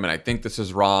impeach him and I think this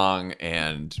is wrong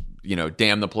and,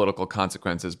 damn the political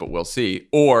consequences, but we'll see.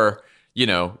 Or,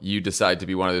 you decide to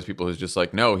be one of those people who's just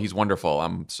like, no, he's wonderful.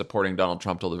 I'm supporting Donald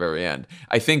Trump till the very end.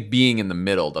 I think being in the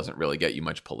middle doesn't really get you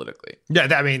much politically. Yeah,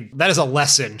 that is a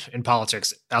lesson in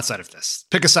politics outside of this.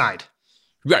 Pick a side.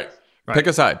 Right. Pick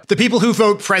a side. The people who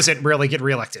vote present rarely get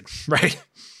reelected, right?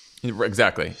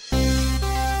 Exactly.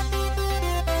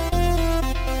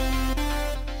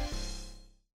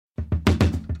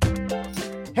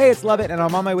 Hey, it's Lovett, and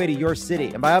I'm on my way to your city.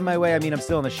 And by on my way, I mean I'm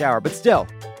still in the shower, but still,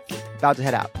 about to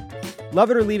head out. Love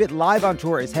It or Leave It Live on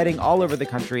Tour is heading all over the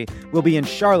country. We'll be in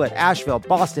Charlotte, Asheville,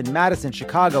 Boston, Madison,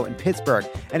 Chicago, and Pittsburgh.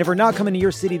 And if we're not coming to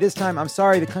your city this time, I'm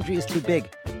sorry, the country is too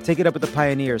big. Take it up with the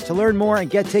pioneers. To learn more and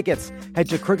get tickets, head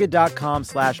to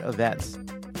crooked.com/events.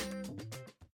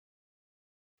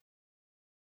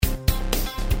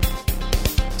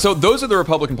 So those are the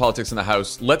Republican politics in the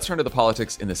House. Let's turn to the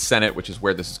politics in the Senate, which is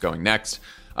where this is going next.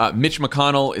 Mitch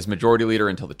McConnell is majority leader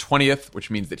until the 20th,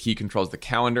 which means that he controls the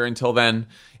calendar until then.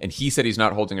 And he said he's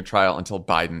not holding a trial until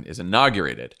Biden is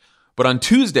inaugurated. But on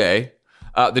Tuesday,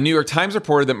 the New York Times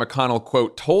reported that McConnell,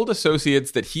 quote, told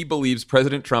associates that he believes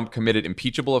President Trump committed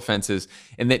impeachable offenses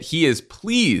and that he is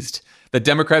pleased that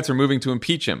Democrats are moving to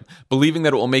impeach him, believing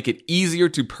that it will make it easier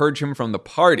to purge him from the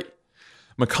party.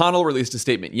 McConnell released a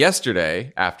statement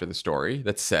yesterday after the story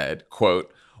that said,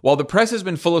 quote, while the press has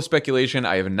been full of speculation,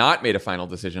 I have not made a final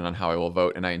decision on how I will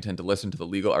vote, and I intend to listen to the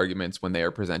legal arguments when they are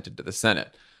presented to the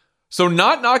Senate. So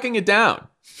not knocking it down,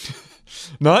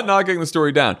 not knocking the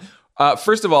story down.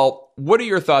 First of all, what are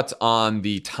your thoughts on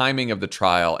the timing of the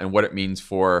trial and what it means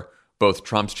for both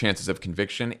Trump's chances of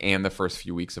conviction and the first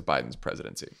few weeks of Biden's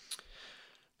presidency?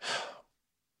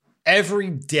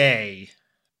 Every day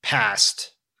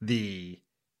past the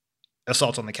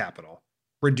assault on the Capitol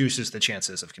reduces the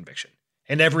chances of conviction.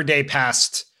 And every day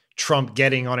past Trump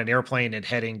getting on an airplane and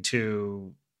heading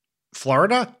to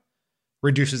Florida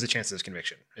reduces the chances of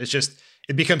conviction.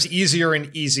 It becomes easier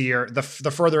and easier. The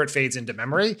further it fades into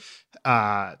memory,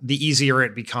 the easier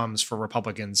it becomes for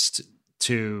Republicans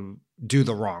to do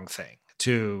the wrong thing.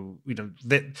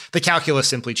 The calculus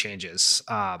simply changes.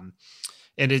 And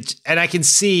I can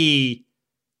see,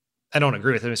 I don't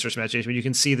agree with Mr. Smith, but you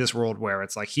can see this world where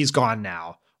it's like, he's gone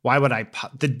now. Why would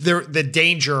the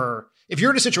danger, if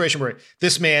you're in a situation where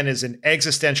this man is an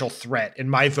existential threat and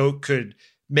my vote could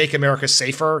make America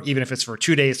safer, even if it's for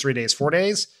 2 days, 3 days, 4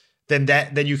 days,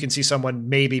 then you can see someone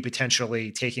maybe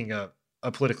potentially taking a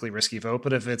politically risky vote.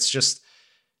 But if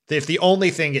the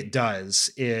only thing it does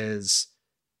is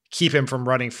keep him from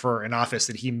running for an office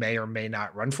that he may or may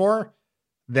not run for,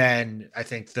 then I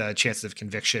think the chances of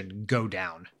conviction go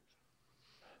down.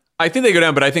 I think they go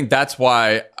down, but I think that's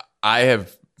why I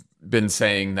have been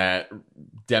saying that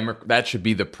that should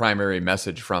be the primary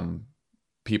message from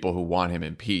people who want him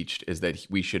impeached, is that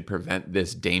we should prevent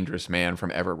this dangerous man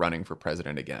from ever running for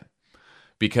president again.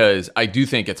 Because I do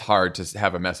think it's hard to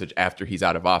have a message after he's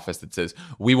out of office that says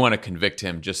we want to convict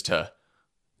him just to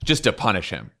punish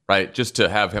him, right? Just to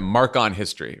have him mark on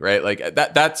history, right? Like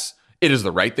it is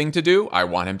the right thing to do. I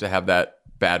want him to have that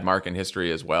bad mark in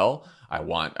history as well.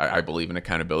 I believe in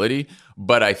accountability,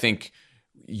 but I think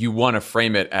you want to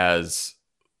frame it as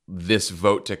this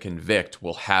vote to convict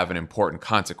will have an important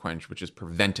consequence, which is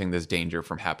preventing this danger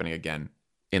from happening again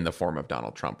in the form of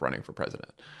Donald Trump running for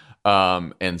president.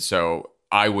 And so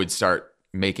I would start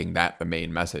making that the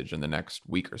main message in the next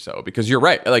week or so, because you're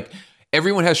right. Like,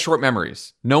 everyone has short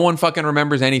memories. No one fucking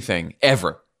remembers anything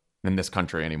ever in this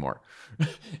country anymore.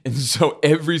 And so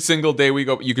every single day we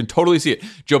go, you can totally see it.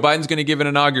 Joe Biden's going to give an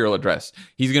inaugural address.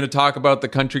 He's going to talk about the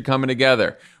country coming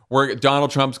together.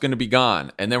 Donald Trump's going to be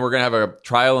gone, and then we're going to have a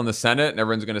trial in the Senate, and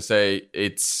everyone's going to say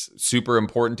it's super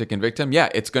important to convict him. Yeah,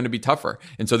 it's going to be tougher.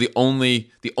 And so the only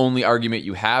argument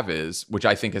you have is, which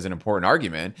I think is an important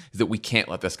argument, is that we can't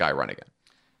let this guy run again.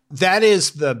 That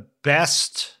is the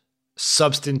best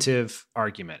substantive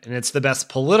argument, and it's the best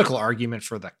political argument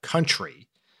for the country.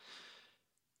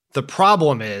 The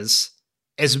problem is,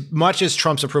 as much as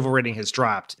Trump's approval rating has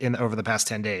dropped over the past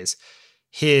 10 days,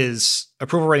 his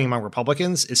approval rating among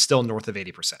Republicans is still north of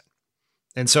 80%.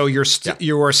 And so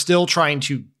you are still trying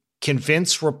to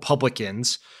convince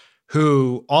Republicans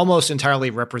who almost entirely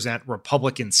represent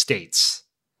Republican states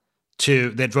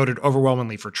that voted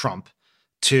overwhelmingly for Trump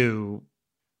to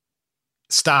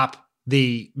stop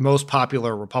the most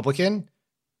popular Republican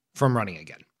from running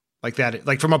again. Like that,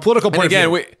 like from a political point of view.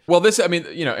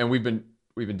 And we've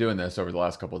been doing this over the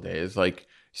last couple of days. Like,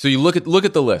 so you look at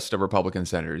the list of Republican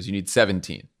senators. You need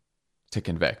 17 to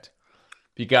convict.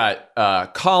 You got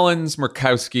Collins,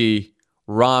 Murkowski,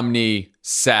 Romney,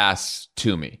 Sass,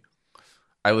 Toomey.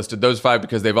 I listed those 5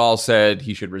 because they've all said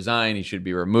he should resign, he should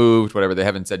be removed, whatever. They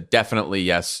haven't said definitely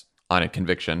yes on a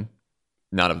conviction.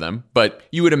 None of them. But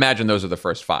you would imagine those are the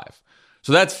first 5.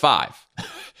 So that's 5.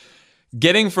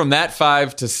 Getting from that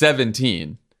 5 to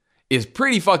 17 is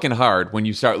pretty fucking hard when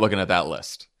you start looking at that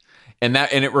list. And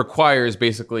it requires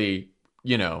basically,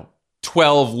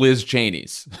 12 Liz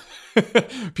Cheneys,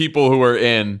 people who are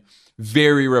in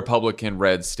very Republican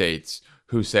red states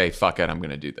who say, fuck it, I'm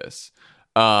going to do this.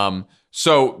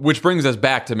 So, which brings us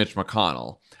back to Mitch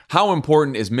McConnell. How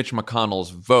important is Mitch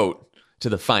McConnell's vote to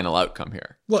the final outcome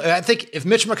here? Well, I think if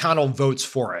Mitch McConnell votes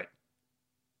for it,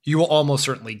 you will almost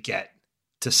certainly get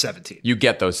to 17. You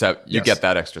get those 7. You get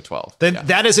that extra 12. Then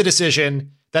that is a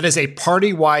decision. That is a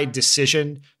party-wide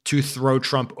decision to throw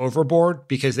Trump overboard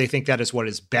because they think that is what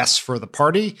is best for the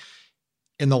party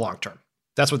in the long term.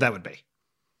 That's what that would be.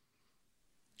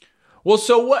 Well,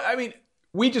 so what? I mean,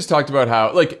 we just talked about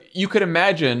how, like, you could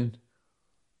imagine.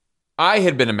 I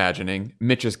had been imagining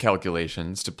Mitch's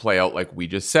calculations to play out like we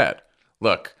just said.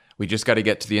 Look, we just got to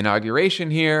get to the inauguration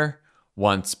here.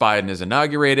 Once Biden is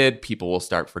inaugurated, people will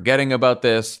start forgetting about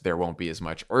this. There won't be as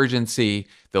much urgency.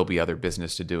 There'll be other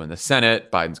business to do in the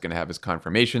Senate. Biden's going to have his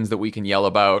confirmations that we can yell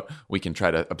about. We can try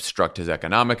to obstruct his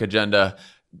economic agenda.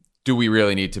 Do we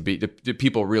really need to be? Do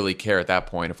people really care at that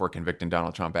point if we're convicting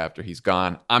Donald Trump after he's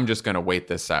gone? I'm just going to wait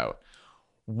this out.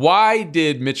 Why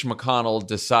did Mitch McConnell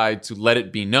decide to let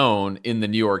it be known in the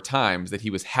New York Times that he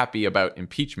was happy about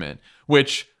impeachment,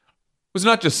 which was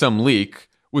not just some leak,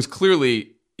 was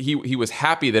clearly... He was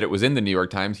happy that it was in the New York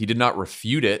Times. He did not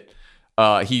refute it.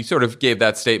 He sort of gave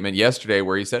that statement yesterday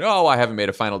where he said, I haven't made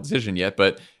a final decision yet.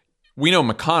 But we know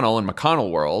McConnell and McConnell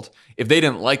world, if they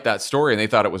didn't like that story and they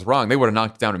thought it was wrong, they would have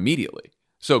knocked it down immediately.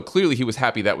 So clearly he was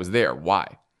happy that was there.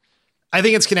 Why? I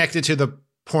think it's connected to the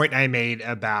point I made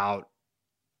about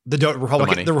the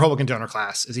Republican donor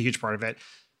class is a huge part of it.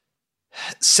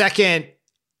 Second,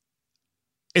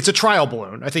 it's a trial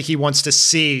balloon. I think he wants to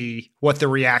see what the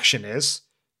reaction is.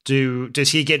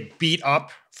 Does he get beat up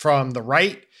from the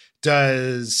right?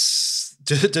 Does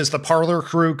the parlor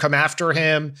crew come after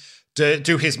him? What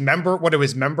do his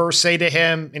members say to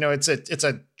him? It's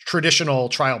a traditional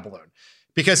trial balloon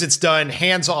because it's done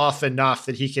hands off enough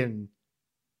that he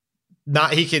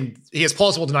has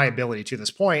plausible deniability to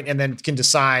this point and then can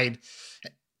decide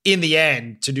in the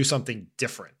end to do something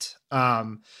different.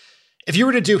 If you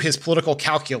were to do his political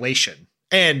calculation,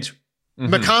 and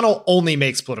McConnell only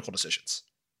makes political decisions.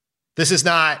 This is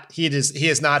not, he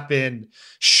has not been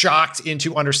shocked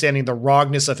into understanding the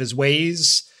wrongness of his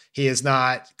ways. He has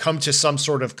not come to some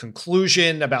sort of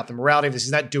conclusion about the morality of this.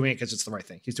 He's not doing it because it's the right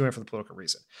thing. He's doing it for the political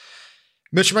reason.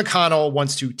 Mitch McConnell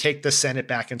wants to take the Senate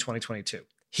back in 2022.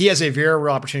 He has a very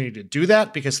real opportunity to do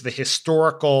that because of the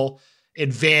historical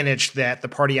advantage that the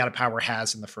party out of power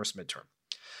has in the first midterm.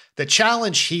 The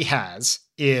challenge he has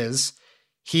is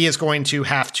he is going to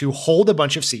have to hold a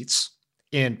bunch of seats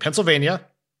in Pennsylvania,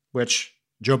 which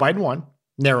Joe Biden won,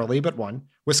 narrowly, but won.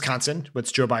 Wisconsin,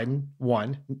 which Joe Biden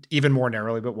won, even more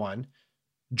narrowly, but won.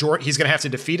 He's going to have to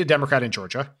defeat a Democrat in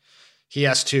Georgia. He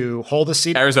has to hold a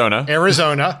seat.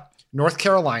 Arizona, North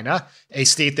Carolina, a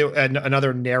state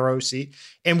another narrow seat.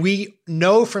 And we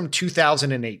know from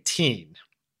 2018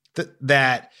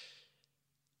 that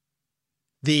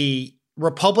the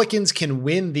Republicans can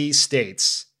win these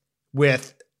states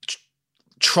with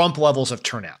Trump levels of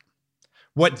turnout.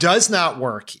 What does not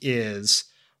work is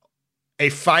a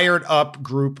fired up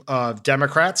group of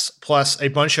Democrats plus a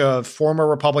bunch of former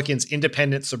Republicans,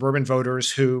 independent suburban voters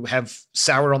who have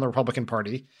soured on the Republican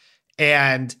Party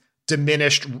and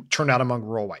diminished turnout among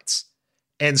rural whites.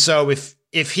 And so if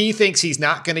if he thinks he's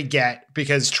not going to get,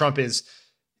 because Trump is,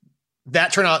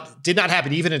 that turnout did not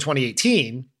happen even in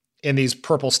 2018 in these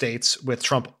purple states with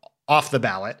Trump off the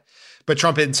ballot, but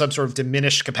Trump in some sort of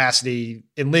diminished capacity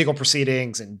in legal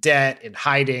proceedings and debt and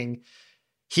hiding.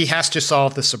 He has to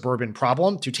solve the suburban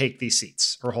problem to take these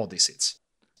seats or hold these seats.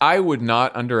 I would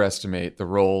not underestimate the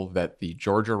role that the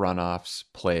Georgia runoffs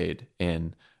played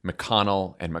in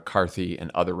McConnell and McCarthy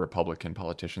and other Republican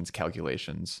politicians'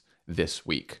 calculations this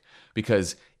week,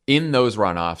 because in those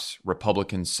runoffs,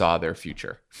 Republicans saw their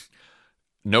future.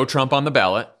 No Trump on the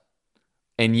ballot,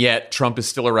 and yet Trump is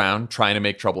still around trying to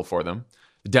make trouble for them.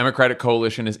 The Democratic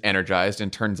coalition is energized,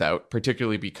 and turns out,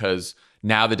 particularly because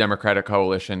now the Democratic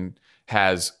coalition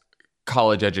has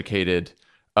college-educated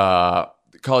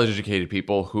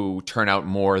people who turn out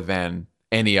more than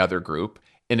any other group,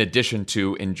 in addition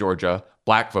to, in Georgia,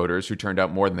 black voters who turned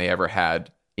out more than they ever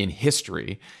had in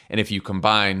history. And if you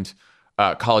combined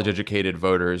college-educated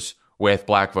voters with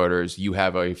black voters, you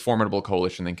have a formidable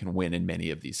coalition that can win in many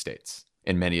of these states,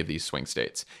 in many of these swing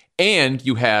states. And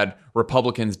you had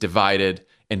Republicans divided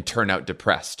and turnout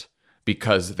depressed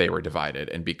because they were divided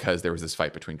and because there was this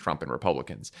fight between Trump and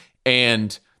Republicans.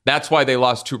 And that's why they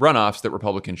lost 2 runoffs that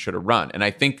Republicans should have run. And I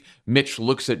think Mitch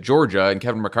looks at Georgia and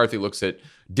Kevin McCarthy looks at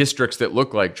districts that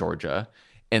look like Georgia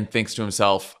and thinks to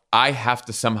himself, I have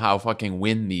to somehow fucking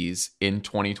win these in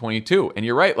 2022. And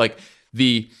you're right. Like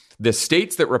the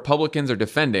states that Republicans are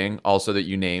defending, also that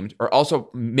you named, are also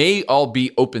may all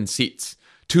be open seats.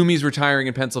 Toomey's retiring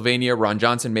in Pennsylvania. Ron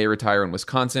Johnson may retire in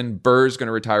Wisconsin. Burr's going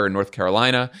to retire in North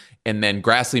Carolina. And then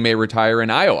Grassley may retire in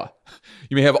Iowa.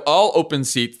 You may have all open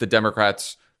seats the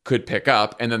Democrats could pick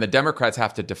up. And then the Democrats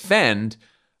have to defend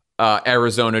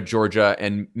Arizona, Georgia,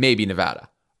 and maybe Nevada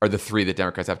are the 3 that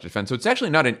Democrats have to defend. So it's actually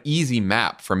not an easy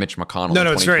map for Mitch McConnell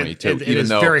in 2022. It is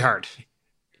very hard.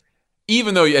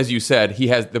 Even though, as you said, he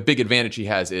has the big advantage he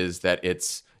has is that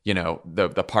it's, you know,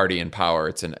 the party in power.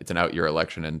 It's an out-year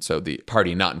election, and so the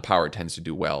party not in power tends to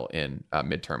do well in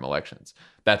midterm elections.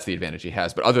 That's the advantage he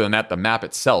has. But other than that, the map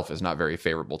itself is not very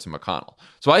favorable to McConnell.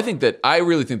 So I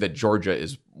really think that Georgia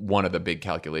is one of the big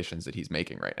calculations that he's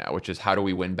making right now, which is how do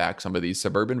we win back some of these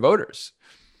suburban voters?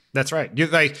 That's right.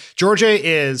 Georgia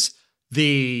is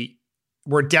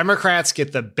where Democrats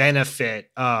get the benefit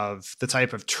of the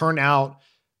type of turnout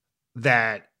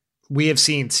that we have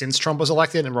seen since Trump was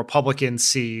elected, and Republicans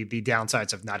see the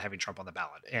downsides of not having Trump on the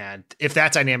ballot. And if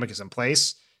that dynamic is in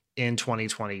place in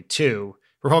 2022,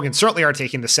 Republicans certainly are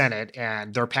taking the Senate,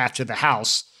 and their path to the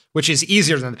House, which is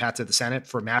easier than the path to the Senate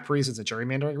for map reasons and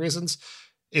gerrymandering reasons,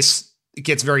 it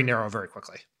gets very narrow very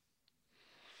quickly.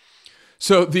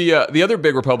 So the other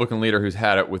big Republican leader who's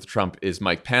had it with Trump is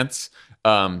Mike Pence.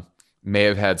 May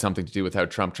have had something to do with how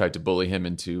Trump tried to bully him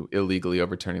into illegally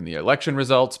overturning the election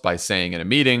results by saying in a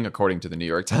meeting, according to the New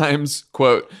York Times,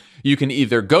 quote, "You can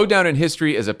either go down in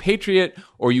history as a patriot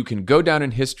or you can go down in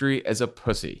history as a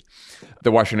pussy."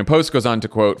 The Washington Post goes on to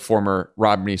quote former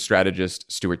Romney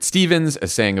strategist Stuart Stevens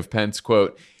as saying of Pence,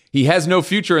 quote, "He has no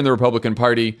future in the Republican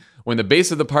Party. When the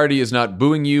base of the party is not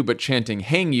booing you but chanting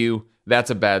hang you,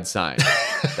 that's a bad sign."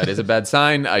 That is a bad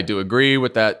sign. I do agree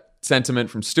with that sentiment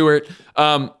from Stuart.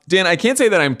 Dan, I can't say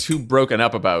that I'm too broken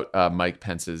up about Mike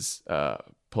Pence's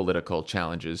political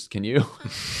challenges. Can you?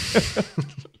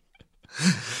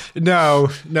 No.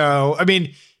 I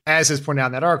mean, as is pointed out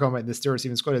in that article, the Stuart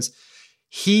Stevens quote is,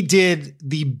 he did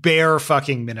the bare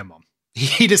fucking minimum.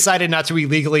 He decided not to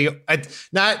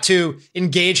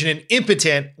engage in an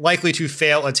impotent, likely to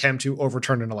fail attempt to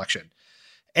overturn an election.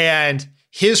 And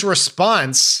his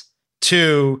response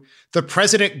to the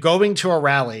president going to a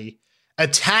rally,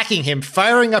 attacking him,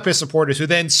 firing up his supporters, who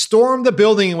then stormed the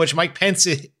building in which Mike Pence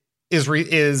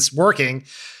is working,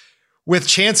 with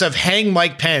chants of "hang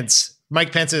Mike Pence."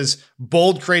 Mike Pence's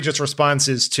bold, courageous response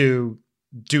is to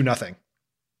do nothing.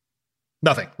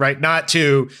 Nothing, right? Not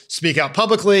to speak out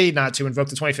publicly, not to invoke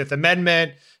the 25th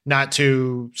Amendment, not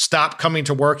to stop coming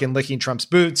to work and licking Trump's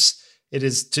boots. It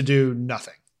is to do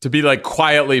nothing. To be like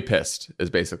quietly pissed is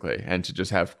basically, and to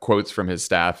just have quotes from his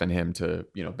staff and him to,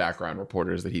 you know, background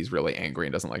reporters that he's really angry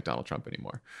and doesn't like Donald Trump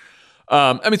anymore.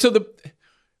 So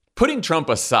putting Trump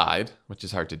aside, which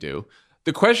is hard to do,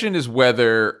 the question is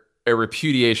whether a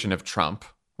repudiation of Trump,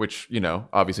 which, you know,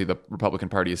 obviously the Republican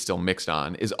Party is still mixed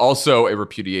on, is also a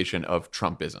repudiation of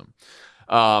Trumpism.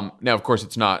 Now, of course,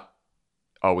 it's not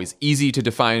always easy to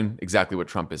define exactly what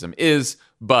Trumpism is,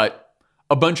 but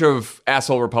a bunch of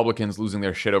asshole Republicans losing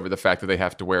their shit over the fact that they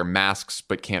have to wear masks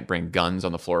but can't bring guns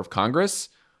on the floor of Congress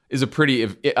is a pretty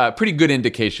good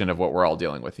indication of what we're all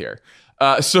dealing with here.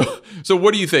 So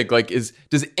what do you think? Like,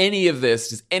 does any of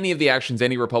the actions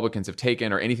any Republicans have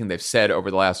taken or anything they've said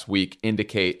over the last week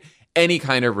indicate any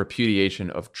kind of repudiation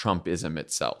of Trumpism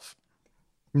itself.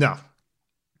 No,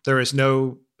 there is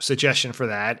no suggestion for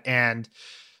that. And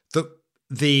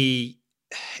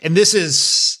and this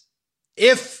is,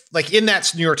 if like in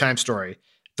that New York Times story,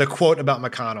 the quote about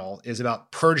McConnell is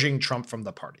about purging Trump from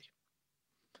the party.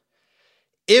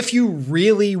 If you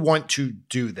really want to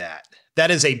do that,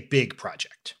 that is a big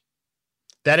project.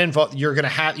 That involves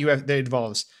that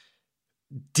involves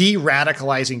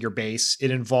de-radicalizing your base.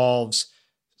 It involves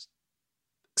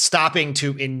stopping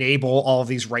to enable all of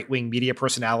these right-wing media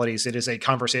personalities. It is a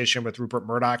conversation with Rupert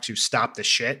Murdoch to stop the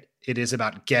shit. It is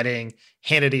about getting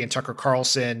Hannity and Tucker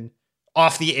Carlson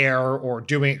off the air or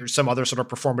doing some other sort of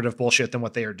performative bullshit than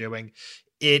what they are doing.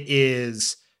 It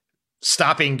is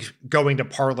stopping going to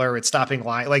Parler. It's stopping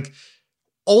lying. Like,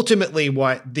 ultimately,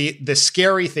 what the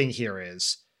scary thing here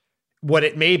is, what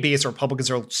it may be is Republicans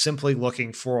are simply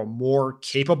looking for a more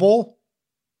capable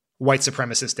white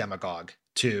supremacist demagogue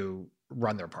to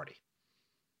run their party.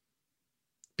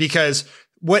 Because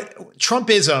what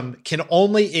Trumpism can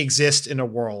only exist in a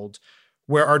world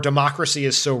where our democracy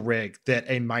is so rigged that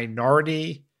a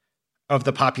minority of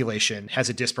the population has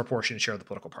a disproportionate share of the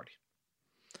political party.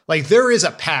 Like, there is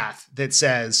a path that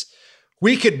says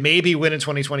we could maybe win in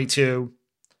 2022,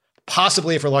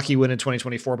 possibly if we're lucky win in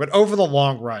 2024, but over the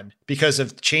long run, because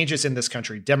of changes in this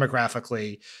country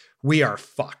demographically, we are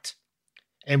fucked.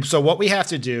 And so what we have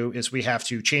to do is we have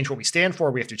to change what we stand for.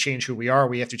 We have to change who we are.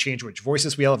 We have to change which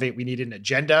voices we elevate. We need an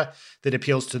agenda that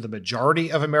appeals to the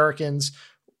majority of Americans.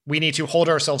 We need to hold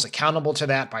ourselves accountable to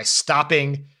that by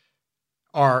stopping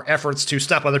our efforts to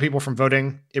stop other people from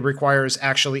voting. It requires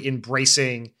actually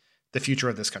embracing the future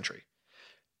of this country.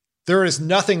 There is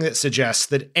nothing that suggests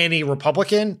that any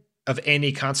Republican of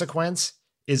any consequence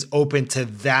is open to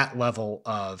that level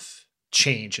of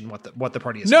change in what the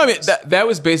party is. No, I mean, that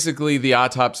was basically the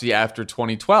autopsy after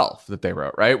 2012 that they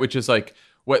wrote, right? Which is like,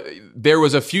 what there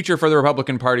was a future for the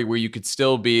Republican Party where you could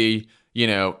still be,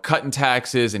 cutting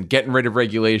taxes and getting rid of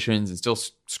regulations and still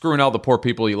screwing all the poor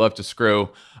people you love to screw.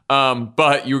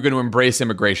 But you were going to embrace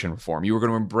immigration reform. You were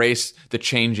going to embrace the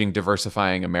changing,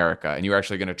 diversifying America. And you were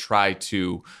actually going to try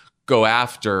to go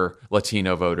after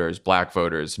Latino voters, Black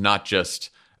voters, not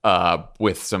just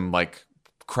with some like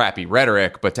crappy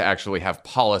rhetoric, but to actually have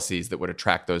policies that would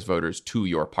attract those voters to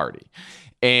your party.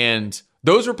 And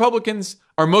those Republicans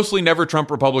are mostly never Trump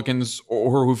Republicans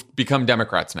or who've become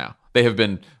Democrats now. They have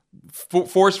been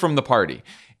forced from the party.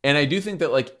 And I do think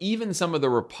that like even some of the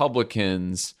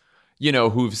Republicans,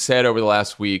 who've said over the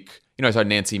last week, I saw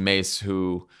Nancy Mace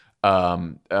who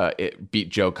beat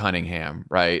Joe Cunningham,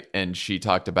 right? And she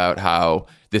talked about how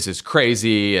this is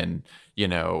crazy and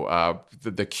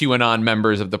the QAnon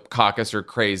members of the caucus are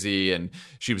crazy. And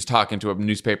she was talking to a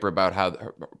newspaper about how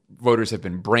voters have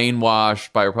been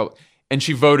brainwashed by Republicans. And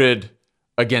she voted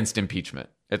against impeachment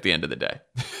at the end of the day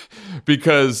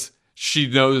because she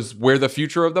knows where the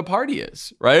future of the party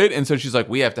is, right? And so she's like,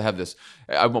 we have to have this.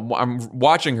 I'm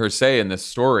watching her say in this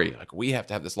story, like, we have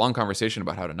to have this long conversation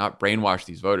about how to not brainwash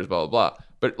these voters, blah, blah, blah.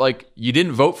 But like, you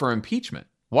didn't vote for impeachment.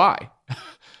 Why?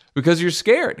 Because you're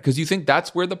scared, because you think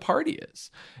that's where the party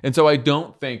is. And so I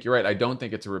don't think, you're right, I don't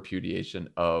think it's a repudiation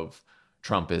of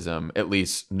Trumpism, at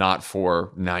least not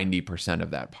for 90%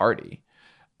 of that party.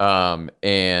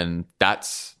 And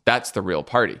that's the real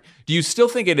party. Do you still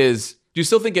think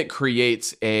it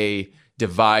creates a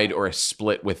divide or a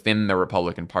split within the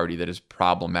Republican Party that is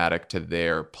problematic to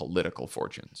their political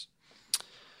fortunes?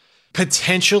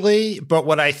 Potentially, but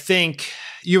what I think,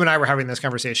 you and I were having this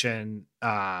conversation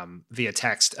via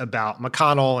text about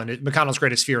McConnell, and McConnell's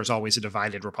greatest fear is always a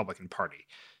divided Republican Party.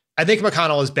 I think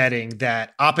McConnell is betting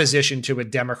that opposition to a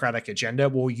Democratic agenda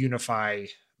will unify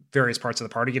various parts of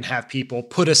the party and have people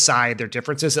put aside their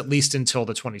differences, at least until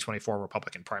the 2024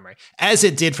 Republican primary, as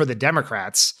it did for the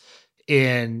Democrats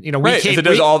in, as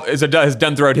it has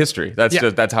done throughout history.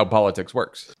 That's how politics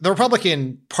works. The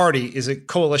Republican Party is a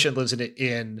coalition that lives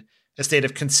in a state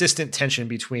of consistent tension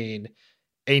between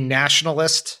a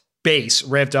nationalist base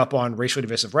revved up on racially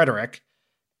divisive rhetoric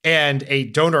and a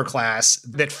donor class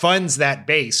that funds that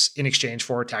base in exchange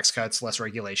for tax cuts, less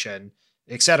regulation,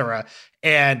 et cetera.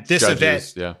 And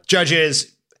this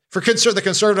judges for the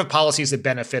conservative policies that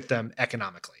benefit them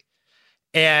economically.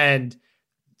 And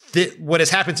what has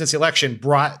happened since the election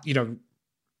brought,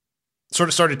 sort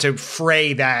of started to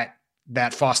fray that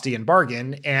Faustian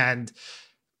bargain. And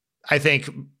I think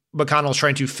McConnell's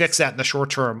trying to fix that in the short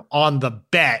term on the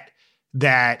bet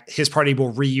that his party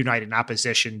will reunite in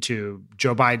opposition to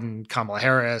Joe Biden, Kamala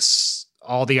Harris,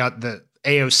 all the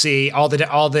AOC, all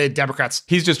the Democrats.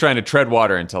 He's just trying to tread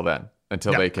water until then.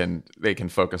 until they can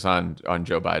focus on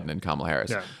Joe Biden and Kamala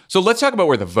Harris. Yeah. So let's talk about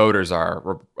where the voters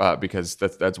are, because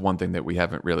that's one thing that we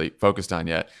haven't really focused on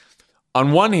yet.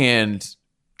 On one hand,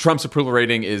 Trump's approval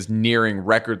rating is nearing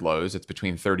record lows. It's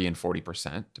between 30 and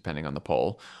 40%, depending on the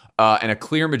poll. And a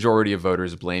clear majority of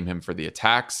voters blame him for the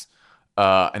attacks,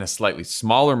 and a slightly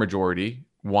smaller majority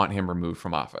want him removed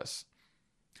from office.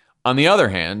 On the other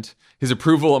hand, his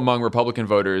approval among Republican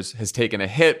voters has taken a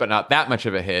hit, but not that much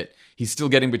of a hit. He's still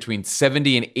getting between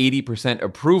 70 and 80%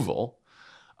 approval.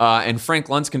 And Frank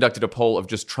Luntz conducted a poll of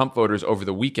just Trump voters over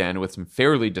the weekend with some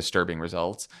fairly disturbing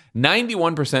results.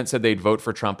 91% said they'd vote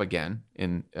for Trump again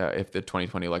if the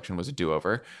 2020 election was a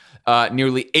do-over.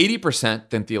 Nearly 80%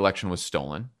 think the election was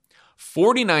stolen.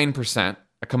 49%,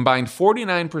 a combined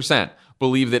 49%,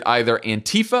 believe that either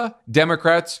Antifa,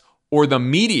 Democrats, or the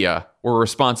media were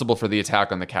responsible for the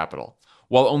attack on the Capitol,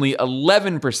 while only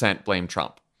 11% blame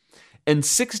Trump. And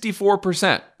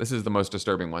 64%, this is the most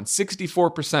disturbing one,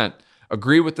 64%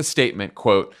 agree with the statement,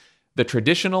 quote, "The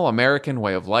traditional American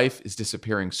way of life is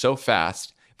disappearing so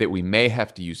fast that we may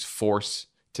have to use force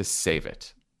to save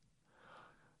it."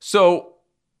 So,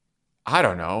 I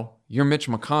don't know, you're Mitch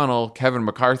McConnell, Kevin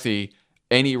McCarthy,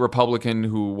 any Republican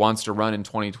who wants to run in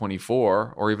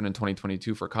 2024 or even in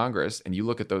 2022 for Congress, and you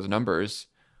look at those numbers,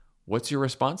 what's your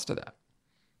response to that?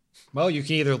 Well, you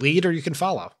can either lead or you can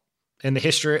follow. And the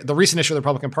recent history of the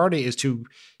Republican Party is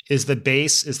the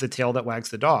base is the tail that wags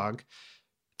the dog.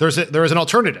 There is an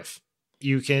alternative.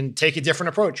 You can take a different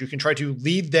approach. You can try to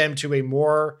lead them to a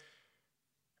more,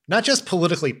 not just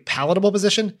politically palatable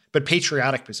position, but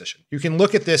patriotic position. You can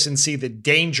look at this and see the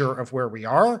danger of where we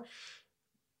are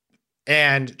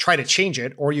and try to change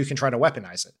it, or you can try to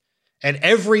weaponize it. At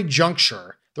every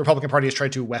juncture, the Republican Party has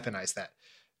tried to weaponize that.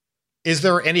 Is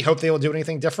there any hope they will do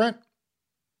anything different?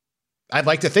 I'd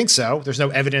like to think so. There's no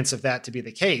evidence of that to be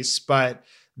the case, but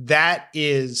that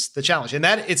is the challenge. And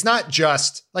that it's not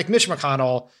just like Mitch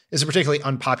McConnell is a particularly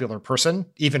unpopular person,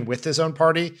 even with his own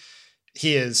party.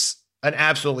 He is an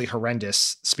absolutely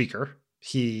horrendous speaker.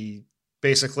 He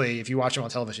basically, if you watch him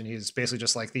on television, he's basically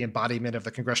just like the embodiment of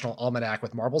the Congressional Almanac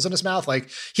with marbles in his mouth.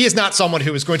 Like, he is not someone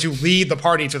who is going to lead the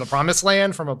party to the promised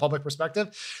land from a public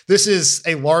perspective. This is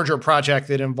a larger project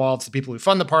that involves the people who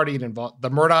fund the party. The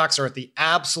Murdochs are at the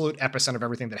absolute epicenter of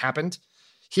everything that happened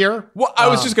here. Well, I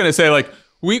was just going to say, like,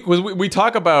 we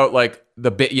talk about like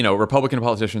Republican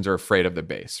politicians are afraid of the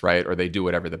base, right? Or they do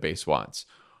whatever the base wants.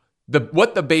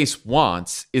 What the base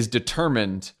wants is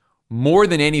determined more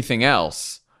than anything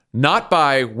else, not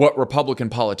by what Republican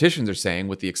politicians are saying,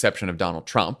 with the exception of Donald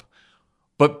Trump,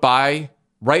 but by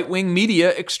right-wing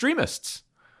media extremists.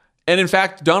 And in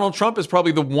fact, Donald Trump is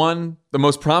probably the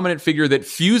most prominent figure that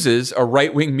fuses a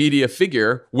right-wing media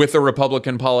figure with a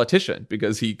Republican politician,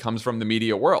 because he comes from the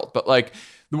media world. But like,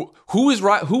 who is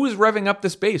revving up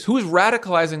this base? Who is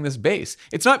radicalizing this base?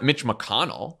 It's not Mitch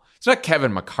McConnell. It's not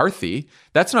Kevin McCarthy.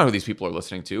 That's not who these people are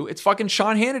listening to. It's fucking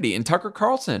Sean Hannity and Tucker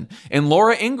Carlson and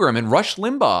Laura Ingraham and Rush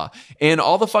Limbaugh and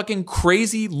all the fucking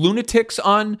crazy lunatics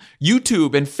on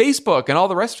YouTube and Facebook and all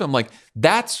the rest of them. Like,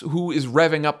 that's who is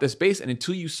revving up this base. And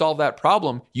until you solve that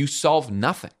problem, you solve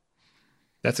nothing.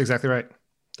 That's exactly right.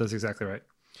 That's exactly right.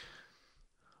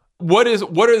 What is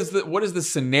the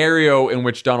scenario in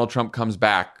which Donald Trump comes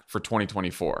back for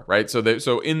 2024, right? So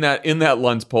in that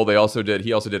Luntz poll, he also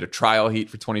did a trial heat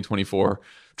for 2024.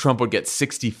 Trump would get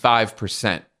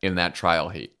 65% in that trial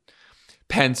heat.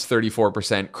 Pence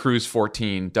 34%, Cruz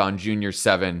 14%, Don Jr.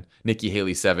 7%, Nikki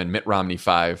Haley 7%, Mitt Romney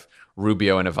 5%,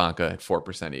 Rubio and Ivanka at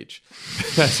 4% each.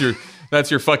 That's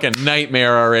your fucking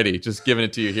nightmare already. Just giving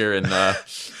it to you here in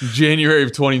January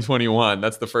of 2021.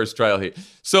 That's the first trial heat.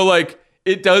 So like,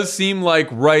 it does seem like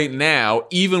right now,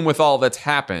 even with all that's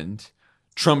happened,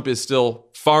 Trump is still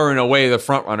far and away the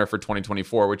front runner for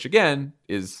 2024, which again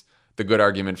is the good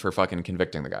argument for fucking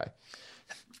convicting the guy.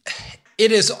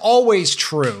 It is always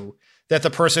true that the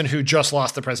person who just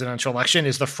lost the presidential election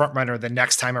is the front runner the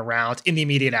next time around in the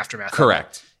immediate aftermath.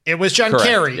 Correct. It was John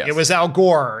Kerry. Yes. It was Al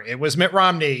Gore. It was Mitt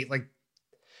Romney. Like,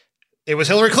 it was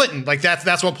Hillary Clinton. Like,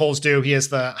 that's what polls do. He has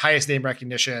the highest name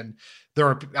recognition. There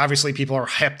are obviously people are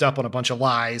hyped up on a bunch of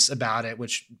lies about it,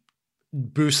 which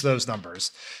boosts those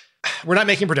numbers. We're not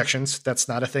making predictions. That's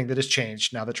not a thing that has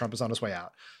changed now that Trump is on his way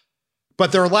out.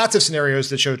 But there are lots of scenarios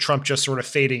that show Trump just sort of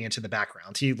fading into the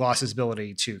background. He lost his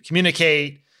ability to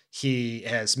communicate. He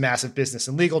has massive business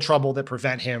and legal trouble that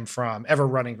prevent him from ever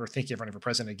running or thinking of running for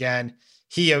president again.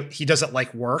 He doesn't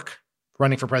like work.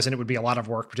 Running for president would be a lot of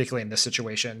work, particularly in this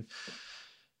situation.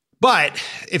 But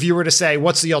if you were to say,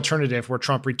 what's the alternative where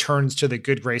Trump returns to the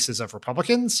good graces of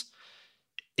Republicans?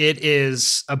 It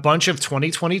is a bunch of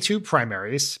 2022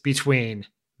 primaries between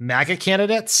MAGA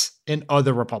candidates and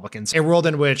other Republicans. A world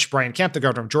in which Brian Kemp, the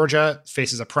governor of Georgia,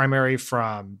 faces a primary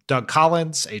from Doug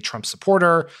Collins, a Trump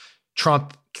supporter.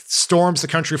 Trump storms the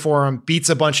country for him, beats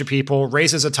a bunch of people,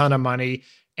 raises a ton of money,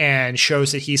 and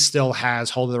shows that he still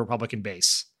has hold of the Republican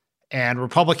base. And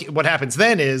what happens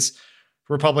then is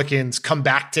Republicans come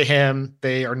back to him.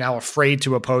 They are now afraid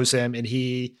to oppose him, and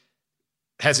he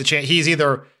has a chance. He's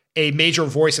either a major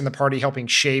voice in the party helping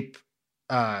shape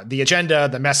the agenda,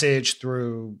 the message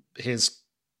through his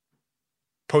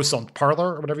posts on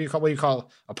Parler or whatever you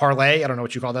call a parlay. I don't know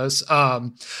what you call those.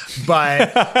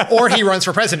 But, or he runs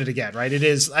for president again, right? It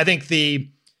is, I think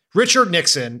the Richard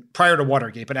Nixon prior to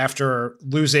Watergate, but after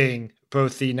losing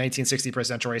both the 1960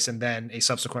 presidential race and then a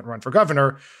subsequent run for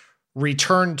governor,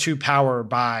 returned to power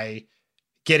by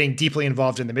getting deeply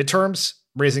involved in the midterms,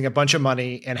 raising a bunch of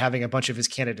money and having a bunch of his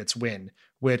candidates win,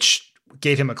 which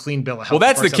gave him a clean bill of health. Well,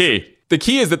 that's the key. The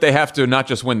key is that they have to not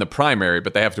just win the primary,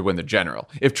 but they have to win the general.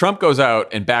 If Trump goes out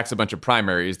and backs a bunch of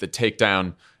primaries that take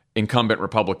down incumbent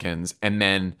Republicans, and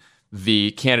then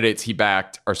the candidates he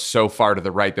backed are so far to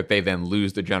the right that they then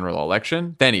lose the general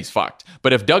election, then he's fucked.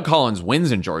 But if Doug Collins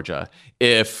wins in Georgia,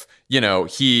 if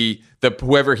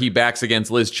whoever he backs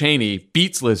against Liz Cheney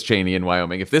beats Liz Cheney in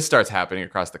Wyoming, if this starts happening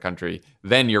across the country,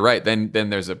 then you're right. Then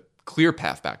there's a clear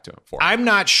path back to him. I'm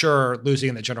not sure losing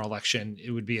in the general election,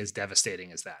 it would be as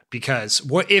devastating as that, because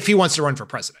what if he wants to run for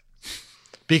president?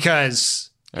 Because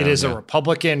it is a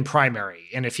Republican primary.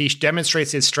 And if he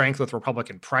demonstrates his strength with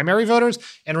Republican primary voters,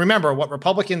 and remember, what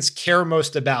Republicans care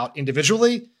most about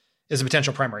individually is a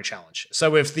potential primary challenge.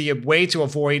 So if the way to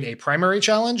avoid a primary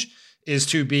challenge is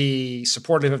to be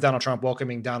supportive of Donald Trump,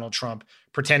 welcoming Donald Trump,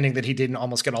 pretending that he didn't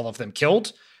almost get all of them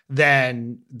killed,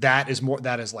 then that is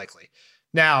likely.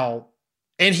 Now,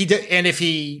 and if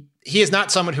he is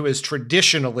not someone who has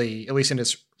traditionally, at least in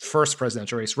his first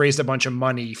presidential race, raised a bunch of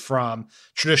money from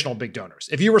traditional big donors.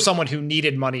 If you were someone who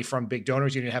needed money from big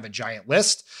donors, you didn't have a giant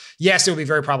list. Yes, it would be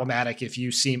very problematic if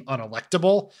you seem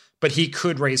unelectable, but he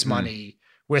could raise money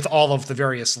with all of the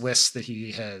various lists that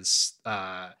he has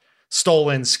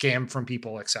stolen, scammed from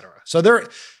people, et cetera. So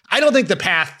I don't think the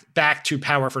path back to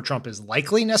power for Trump is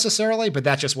likely necessarily, but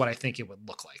that's just what I think it would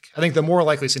look like. I think the more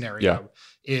likely scenario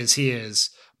is he is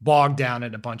bogged down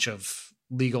in a bunch of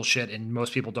legal shit and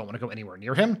most people don't want to go anywhere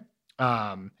near him.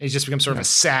 He's just become sort of a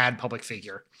sad public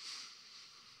figure.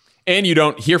 And you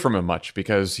don't hear from him much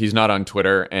because he's not on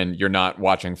Twitter and you're not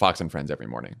watching Fox and Friends every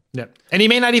morning. Yeah. And he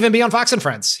may not even be on Fox and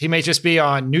Friends. He may just be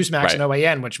on Newsmax and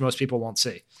OAN, which most people won't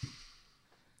see.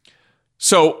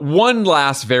 So one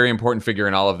last very important figure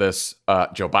in all of this,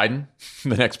 Joe Biden,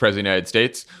 the next president of the United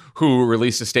States, who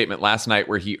released a statement last night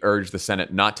where he urged the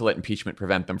Senate not to let impeachment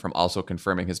prevent them from also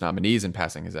confirming his nominees and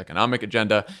passing his economic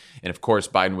agenda. And of course,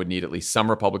 Biden would need at least some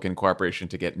Republican cooperation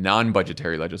to get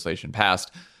non-budgetary legislation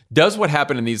passed. Does what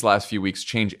happened in these last few weeks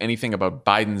change anything about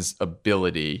Biden's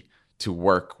ability to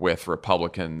work with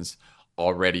Republicans?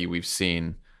 Already we've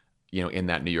seen, in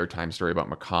that New York Times story about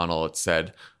McConnell, it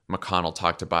said McConnell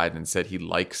talked to Biden and said he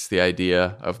likes the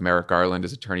idea of Merrick Garland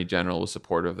as Attorney General, was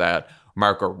supportive of that.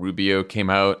 Marco Rubio came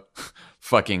out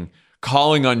fucking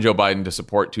calling on Joe Biden to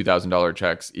support $2,000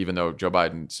 checks, even though Joe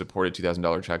Biden supported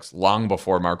 $2,000 checks long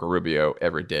before Marco Rubio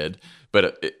ever did.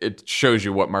 But it shows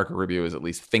you what Marco Rubio is at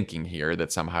least thinking here,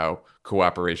 that somehow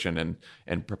cooperation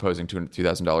and proposing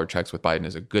 $2,000 checks with Biden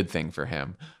is a good thing for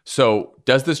him. So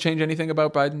does this change anything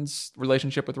about Biden's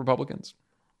relationship with Republicans?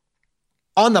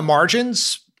 On the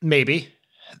margins, maybe.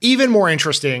 Even more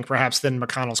interesting, perhaps, than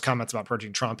McConnell's comments about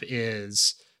purging Trump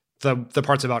is the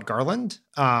parts about Garland.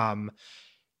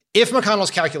 If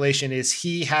McConnell's calculation is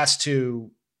he has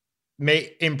to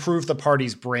improve the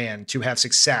party's brand to have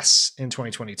success in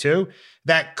 2022,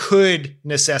 that could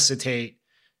necessitate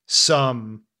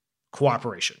some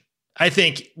cooperation. I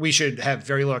think we should have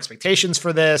very low expectations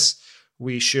for this.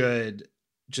 We should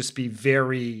just be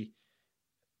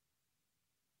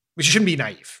we shouldn't be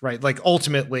naive, right? Like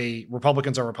ultimately,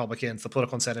 Republicans are Republicans. The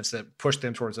political incentives that push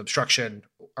them towards obstruction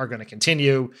are going to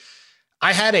continue.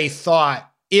 I had a thought,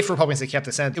 if Republicans had kept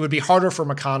the Senate, it would be harder for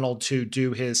McConnell to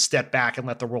do his step back and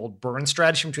let the world burn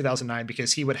strategy from 2009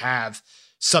 because he would have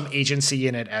some agency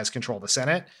in it as control of the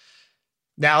Senate.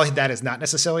 Now that is not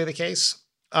necessarily the case.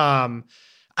 I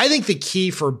think the key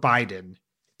for Biden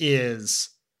is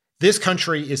this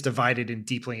country is divided in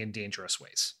deeply and dangerous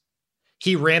ways.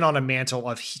 He ran on a mantle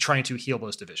of trying to heal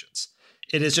those divisions.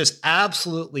 It is just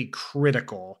absolutely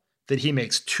critical that he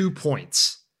makes 2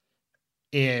 points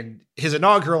in his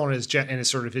inaugural and his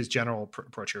general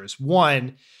approach here. Is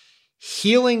one,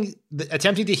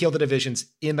 attempting to heal the divisions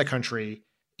in the country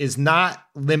is not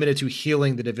limited to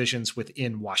healing the divisions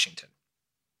within Washington.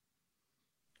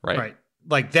 Right.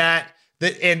 like that.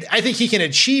 And I think he can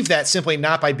achieve that simply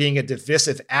not by being a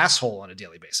divisive asshole on a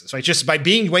daily basis, right? Just by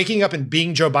waking up and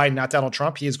being Joe Biden, not Donald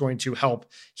Trump, he is going to help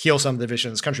heal some of the division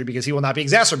in this country because he will not be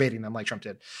exacerbating them like Trump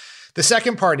did. The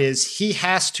second part is he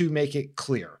has to make it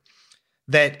clear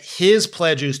that his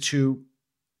pledge is to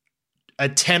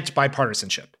attempt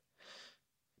bipartisanship,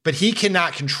 but he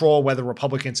cannot control whether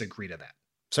Republicans agree to that.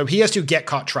 So he has to get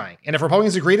caught trying. And if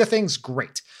Republicans agree to things,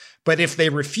 great. But if they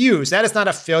refuse, that is not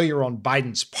a failure on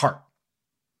Biden's part.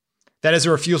 That is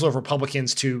a refusal of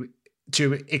Republicans to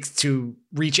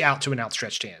reach out to an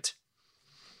outstretched hand.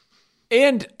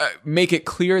 And make it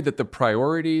clear that the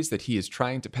priorities that he is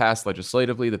trying to pass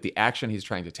legislatively, that the action he's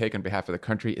trying to take on behalf of the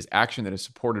country is action that is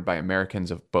supported by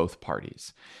Americans of both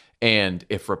parties. And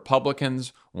if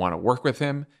Republicans want to work with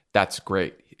him, that's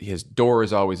great. His door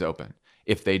is always open.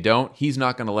 If they don't, he's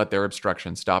not going to let their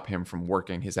obstruction stop him from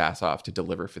working his ass off to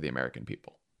deliver for the American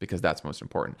people, because that's most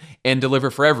important, and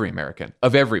deliver for every American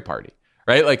of every party,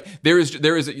 right? Like there is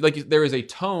a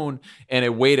tone and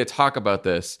a way to talk about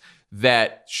this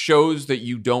that shows that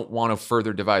you don't want to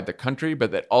further divide the country,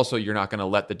 but that also you're not going to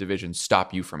let the division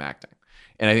stop you from acting.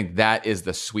 And I think that is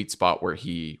the sweet spot where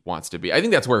he wants to be. I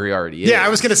think that's where he already is. Yeah, I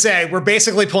was going to say, we're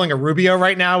basically pulling a Rubio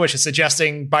right now, which is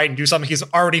suggesting Biden do something he's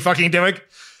already fucking doing.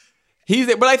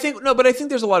 But I think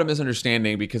there's a lot of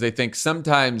misunderstanding, because I think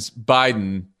sometimes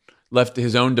Biden, left to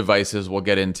his own devices, will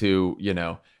get into,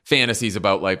 fantasies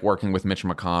about like working with Mitch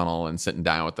McConnell and sitting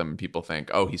down with them. And people think,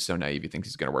 oh, he's so naive. He thinks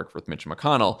he's going to work with Mitch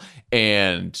McConnell.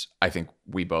 And I think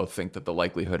we both think that the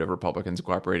likelihood of Republicans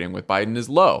cooperating with Biden is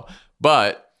low.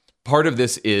 But part of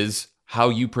this is how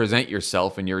you present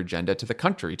yourself and your agenda to the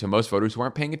country, to most voters who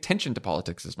aren't paying attention to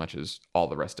politics as much as all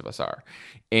the rest of us are.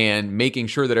 And making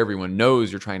sure that everyone knows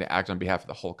you're trying to act on behalf of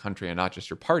the whole country and not just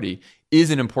your party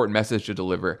is an important message to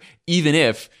deliver, even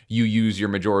if you use your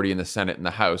majority in the Senate and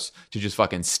the House to just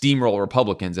fucking steamroll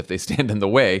Republicans if they stand in the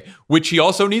way, which he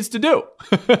also needs to do.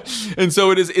 And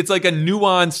so it's like a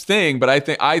nuanced thing, but I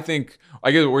think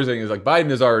what we're saying is like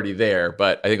Biden is already there,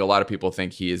 but I think a lot of people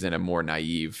think he is in a more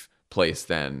naive place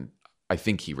than I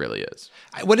think he really is.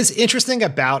 What is interesting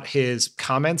about his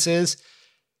comments is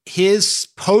his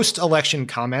post-election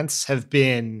comments have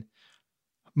been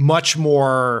much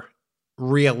more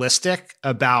realistic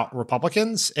about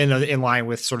Republicans in line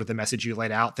with sort of the message you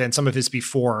laid out than some of his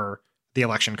before the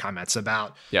election comments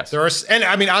about. Yes. And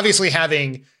I mean, obviously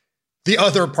having the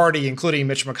other party, including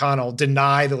Mitch McConnell,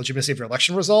 deny the legitimacy of your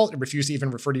election result and refuse to even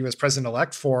refer to you as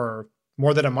president-elect for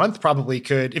more than a month probably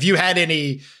could, if you had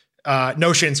any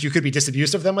notions, you could be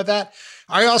disabused of them with that.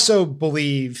 I also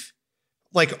believe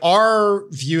like our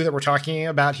view that we're talking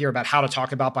about here about how to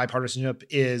talk about bipartisanship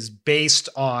is based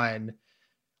on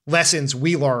lessons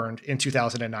we learned in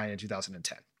 2009 and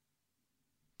 2010.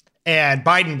 And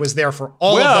Biden was there for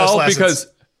all of those lessons.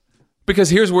 Because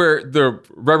here's where the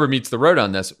rubber meets the road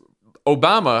on this.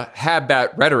 Obama had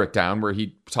that rhetoric down where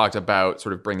he talked about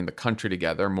sort of bringing the country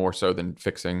together more so than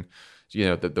fixing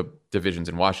the divisions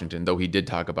in Washington, though he did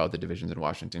talk about the divisions in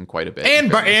Washington quite a bit. And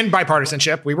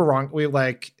bipartisanship. We were wrong.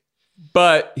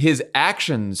 But his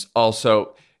actions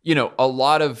also, a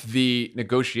lot of the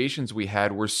negotiations we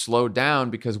had were slowed down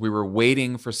because we were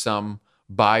waiting for some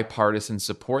bipartisan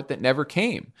support that never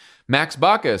came. Max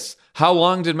Baucus, how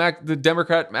long did the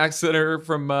Democrat Max Senator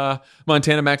from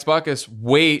Montana, Max Baucus,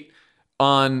 wait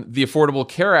on the Affordable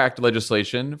Care Act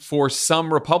legislation for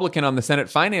some Republican on the Senate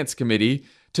Finance Committee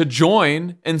to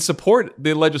join and support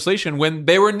the legislation when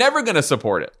they were never going to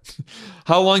support it?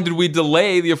 How long did we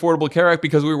delay the Affordable Care Act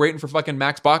because we were waiting for fucking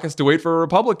Max Baucus to wait for a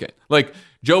Republican? Like,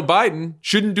 Joe Biden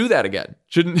shouldn't do that again.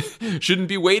 Shouldn't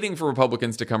be waiting for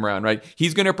Republicans to come around, right?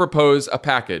 He's going to propose a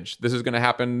package. This is going to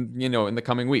happen, in the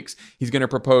coming weeks. He's going to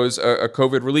propose a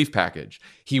COVID relief package.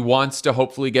 He wants to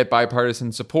hopefully get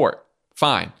bipartisan support.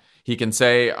 Fine. He can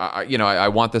say, I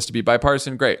want this to be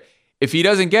bipartisan. Great. If he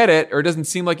doesn't get it, or it doesn't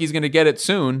seem like he's going to get it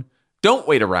soon, don't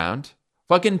wait around.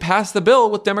 Fucking pass the bill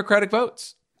with Democratic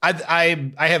votes. I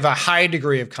have a high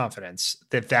degree of confidence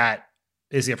that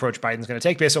is the approach Biden's going to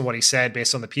take based on what he said,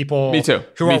 based on the people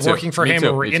who are working for him,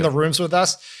 who are in the rooms with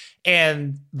us.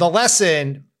 And the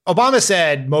lesson, Obama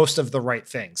said most of the right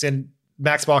things. And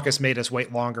Max Baucus made us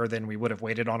wait longer than we would have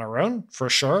waited on our own, for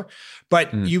sure.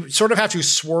 But you sort of have to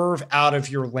swerve out of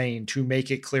your lane to make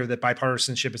it clear that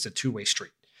bipartisanship is a two-way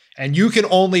street. And you can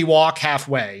only walk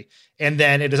halfway. And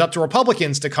then it is up to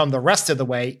Republicans to come the rest of the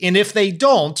way. And if they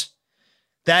don't,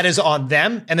 that is on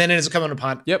them. And then it is incumbent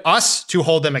upon us to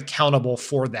hold them accountable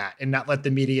for that and not let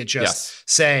the media just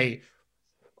say,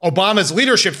 Obama's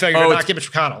leadership failure to not give it to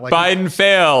McConnell. Like, Biden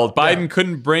failed. Biden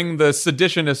couldn't bring the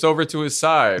seditionists over to his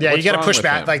side. Yeah, What's you got to push with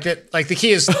back. him? Like the key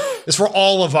is for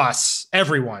all of us,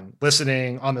 everyone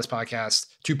listening on this podcast,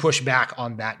 to push back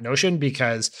on that notion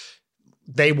because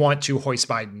they want to hoist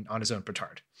Biden on his own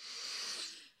petard.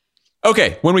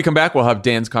 Okay, when we come back, we'll have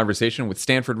Dan's conversation with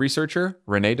Stanford researcher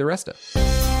Renee DiResta.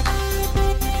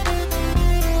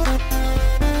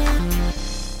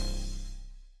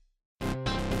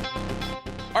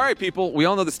 All right, people, we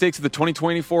all know the stakes of the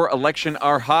 2024 election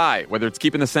are high, whether it's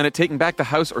keeping the Senate, taking back the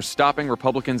House, or stopping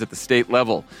Republicans at the state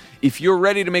level. If you're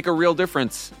ready to make a real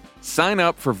difference, sign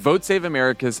up for Vote Save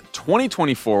America's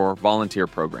 2024 volunteer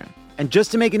program. And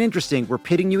just to make it interesting, we're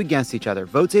pitting you against each other.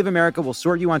 Vote Save America will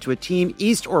sort you onto a team,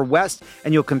 East or West,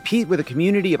 and you'll compete with a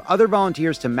community of other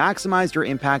volunteers to maximize your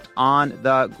impact on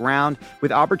the ground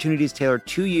with opportunities tailored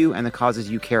to you and the causes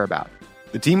you care about.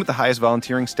 The team with the highest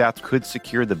volunteering stats could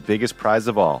secure the biggest prize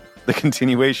of all, the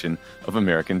continuation of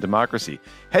American democracy.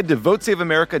 Head to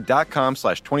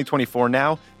votesaveamerica.com/2024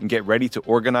 now and get ready to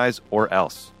organize or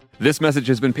else. This message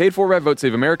has been paid for by Vote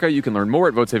Save America. You can learn more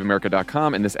at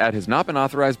votesaveamerica.com, and this ad has not been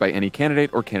authorized by any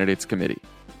candidate or candidates committee.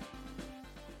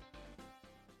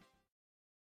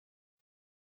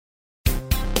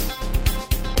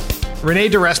 Renee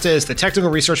DiResta is the technical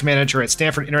research manager at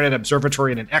Stanford Internet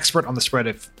Observatory and an expert on the spread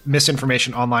of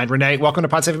misinformation online. Renee, welcome to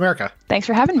Pod Save America. Thanks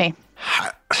for having me.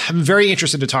 I'm very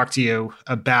interested to talk to you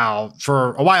about,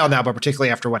 for a while now, but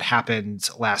particularly after what happened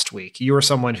last week. You are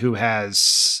someone who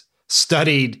has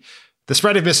studied the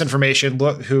spread of misinformation,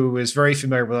 who is very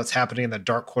familiar with what's happening in the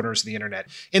dark corners of the internet.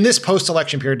 In this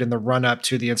post-election period, in the run-up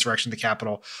to the insurrection at the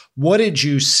Capitol, what did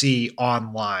you see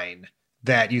online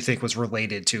that you think was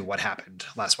related to what happened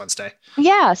last Wednesday?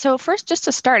 Yeah. So first, just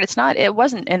to start, it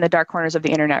wasn't in the dark corners of the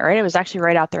internet, right? It was actually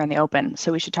right out there in the open.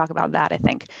 So we should talk about that, I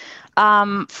think.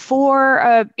 The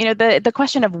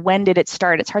question of when did it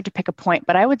start, it's hard to pick a point,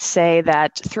 but I would say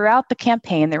that throughout the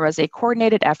campaign, there was a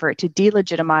coordinated effort to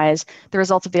delegitimize the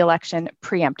results of the election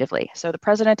preemptively. So the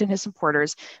president and his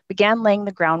supporters began laying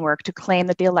the groundwork to claim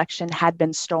that the election had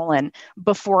been stolen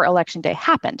before Election Day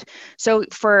happened. So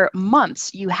for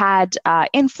months, you had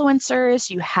influencers,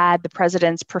 you had the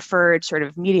president's preferred sort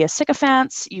of media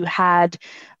sycophants, you had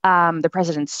the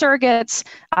president's surrogates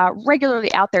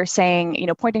regularly out there saying,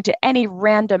 pointing to any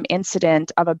random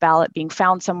incident of a ballot being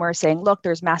found somewhere, saying, look,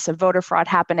 there's massive voter fraud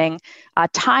happening,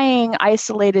 tying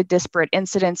isolated, disparate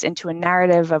incidents into a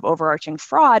narrative of overarching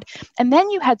fraud. And then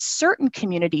you had certain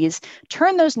communities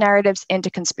turn those narratives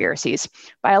into conspiracies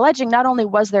by alleging not only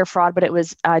was there fraud, but it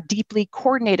was deeply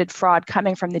coordinated fraud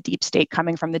coming from the deep state,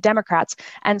 coming from the Democrats.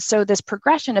 And so this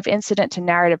progression of incident to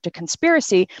narrative to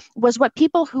conspiracy was what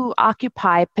people who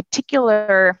occupy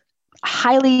particular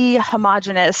highly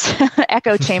homogenous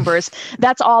echo chambers,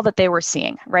 that's all that they were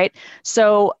seeing, right?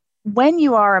 So when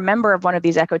you are a member of one of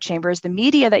these echo chambers, the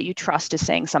media that you trust is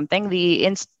saying something,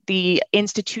 the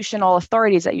institutional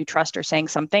authorities that you trust are saying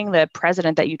something, the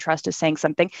president that you trust is saying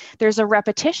something, there's a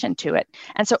repetition to it.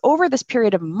 And so over this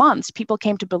period of months, people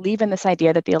came to believe in this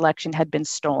idea that the election had been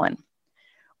stolen.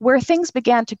 Where things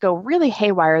began to go really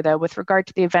haywire, though, with regard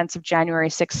to the events of January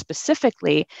 6th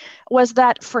specifically, was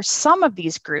that for some of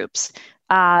these groups,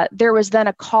 there was then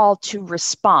a call to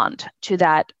respond to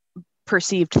that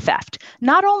perceived theft,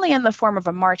 not only in the form of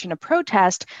a march and a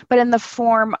protest, but in the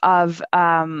form of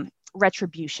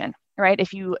retribution. Right?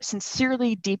 If you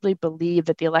sincerely, deeply believe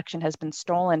that the election has been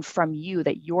stolen from you,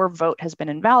 that your vote has been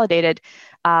invalidated,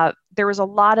 there was a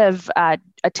lot of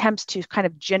attempts to kind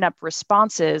of gin up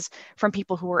responses from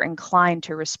people who were inclined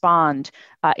to respond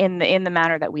in the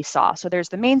manner that we saw. So there's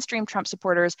the mainstream Trump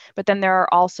supporters, but then there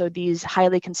are also these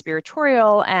highly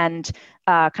conspiratorial and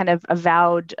kind of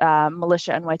avowed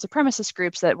militia and white supremacist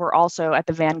groups that were also at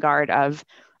the vanguard of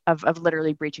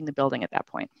literally breaching the building at that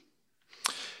point.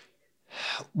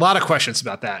 A lot of questions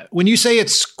about that. When you say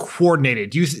it's coordinated,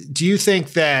 do you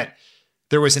think that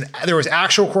there was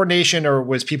actual coordination, or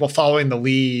was people following the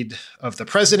lead of the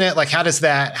president? Like, how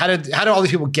did all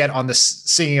these people get on this,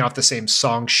 singing off the same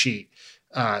song sheet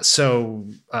so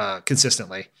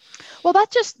consistently? Well,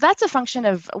 that's a function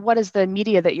of what is the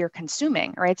media that you're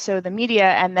consuming, right? So the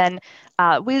media, and then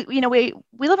we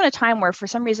live in a time where for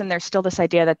some reason there's still this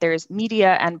idea that there's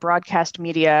media and broadcast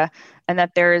media, and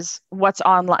that there's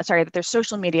that there's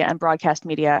social media and broadcast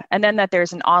media, and then that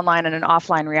there's an online and an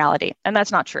offline reality. And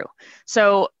that's not true.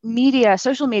 So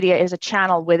social media is a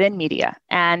channel within media.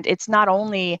 And it's not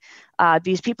only,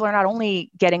 these people are not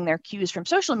only getting their cues from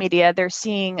social media, they're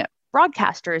seeing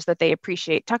broadcasters that they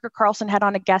appreciate. Tucker Carlson had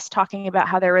on a guest talking about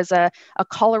how there was a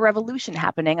color revolution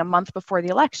happening a month before the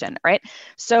election, right?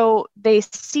 So they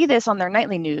see this on their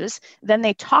nightly news, then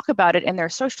they talk about it in their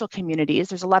social communities.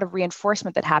 There's a lot of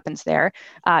reinforcement that happens there.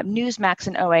 Newsmax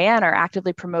and OAN are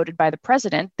actively promoted by the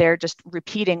president. They're just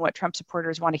repeating what Trump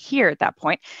supporters want to hear at that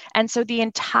point. And so the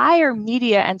entire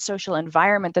media and social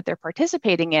environment that they're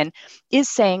participating in is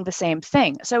saying the same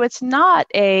thing. So it's not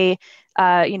a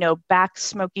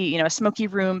a smoky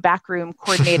room, back room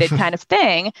coordinated kind of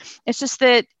thing. It's just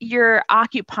that you're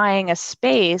occupying a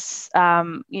space,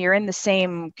 you're in the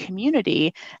same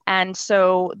community. And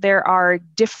so there are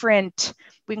different,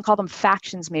 we can call them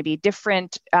factions, maybe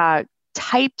different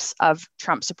types of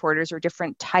Trump supporters or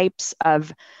different types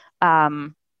of,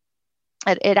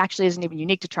 it actually isn't even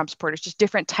unique to Trump supporters, just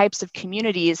different types of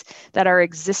communities that are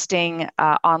existing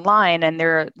online, and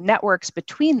there are networks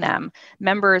between them,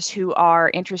 members who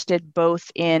are interested both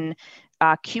in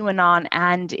QAnon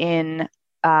and in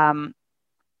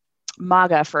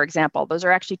MAGA, for example. Those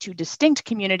are actually two distinct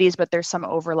communities, but there's some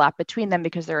overlap between them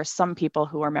because there are some people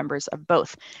who are members of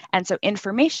both. And so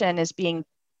information is being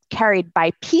carried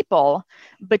by people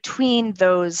between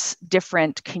those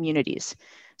different communities.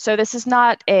 So this is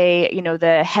not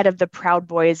the head of the Proud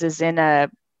Boys is in a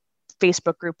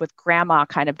Facebook group with grandma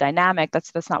kind of dynamic.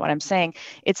 That's not what I'm saying.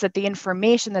 It's that the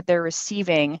information that they're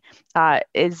receiving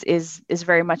is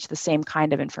very much the same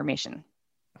kind of information.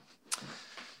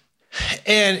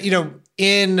 And,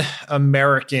 in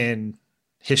American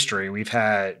history, we've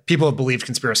had people have believed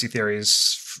conspiracy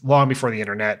theories long before the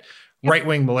internet. Yep.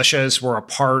 Right-wing militias were a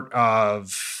part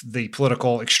of the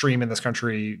political extreme in this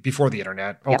country before the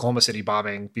internet. Yep. Oklahoma City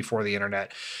bombing before the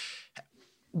internet.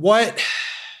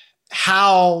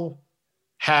 How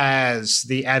has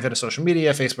the advent of social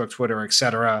media, Facebook, Twitter, et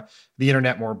cetera, the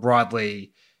internet more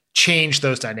broadly, changed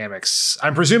those dynamics?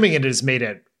 I'm presuming it has made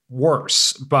it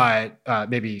worse, but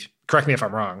maybe correct me if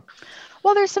I'm wrong.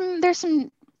 Well, there's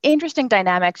some interesting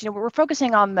dynamics. We're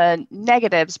focusing on the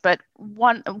negatives, but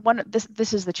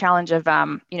this is the challenge of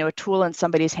a tool in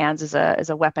somebody's hands is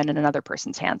a weapon in another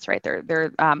person's hands, right?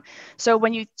 So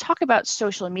when you talk about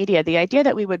social media, the idea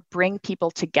that we would bring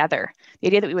people together, the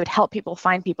idea that we would help people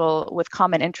find people with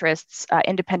common interests,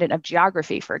 independent of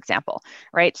geography, for example,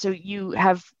 right? So you've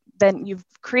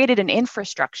created an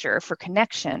infrastructure for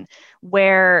connection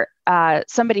where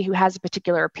somebody who has a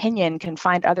particular opinion can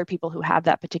find other people who have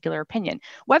that particular opinion.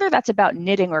 Whether that's about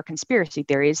knitting or conspiracy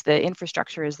theories, the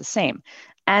infrastructure is the same.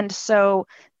 And so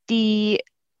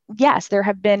yes, there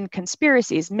have been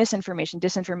conspiracies, misinformation,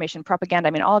 disinformation, propaganda.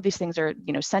 I mean, all of these things are,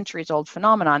 centuries old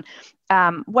phenomenon.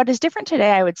 What is different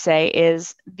today, I would say,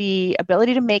 is the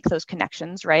ability to make those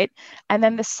connections, right? And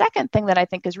then the second thing that I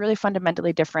think is really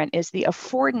fundamentally different is the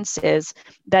affordances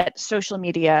that social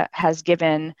media has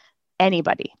given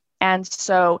anybody. And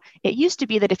so it used to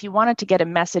be that if you wanted to get a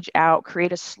message out,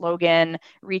 create a slogan,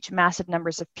 reach massive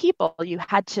numbers of people, you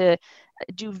had to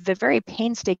do the very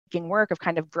painstaking work of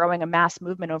kind of growing a mass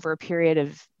movement over a period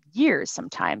of years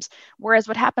sometimes. Whereas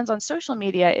what happens on social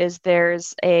media is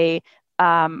there's a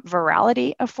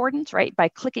virality affordance, right? By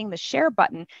clicking the share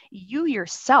button, you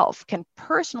yourself can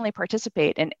personally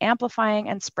participate in amplifying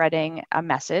and spreading a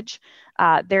message.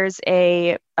 There's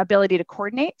a ability to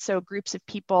coordinate. So groups of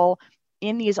people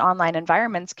in these online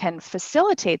environments can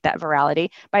facilitate that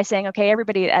virality by saying, okay,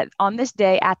 everybody on this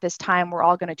day at this time, we're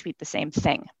all going to tweet the same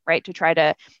thing, right? To try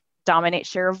to dominate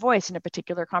share of voice in a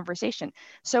particular conversation.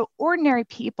 So ordinary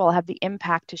people have the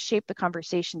impact to shape the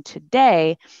conversation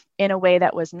today in a way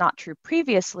that was not true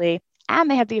previously. And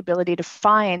they have the ability to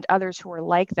find others who are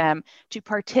like them to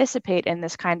participate in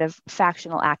this kind of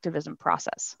factional activism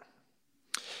process.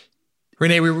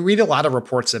 Renee, we read a lot of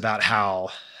reports about how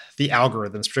the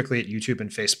algorithms, particularly at YouTube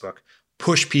and Facebook,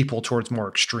 push people towards more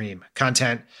extreme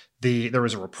content. There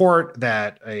was a report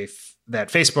that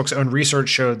Facebook's own research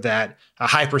showed that a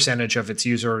high percentage of its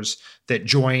users that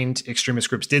joined extremist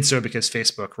groups did so because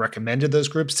Facebook recommended those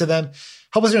groups to them.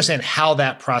 Help us understand how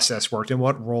that process worked and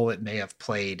what role it may have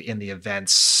played in the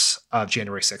events of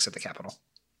January 6th at the Capitol.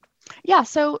 Yeah,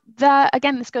 so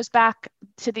again, this goes back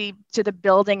to the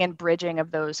building and bridging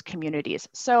of those communities.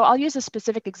 So I'll use a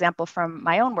specific example from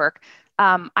my own work.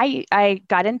 I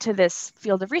got into this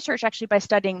field of research actually by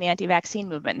studying the anti-vaccine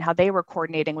movement and how they were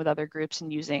coordinating with other groups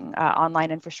and using online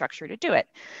infrastructure to do it.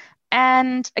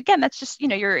 And again, that's just,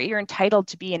 you're entitled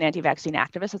to be an anti-vaccine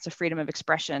activist. It's a freedom of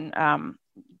expression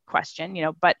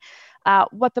question, but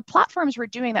what the platforms were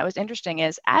doing that was interesting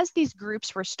is as these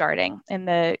groups were starting in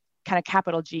the kind of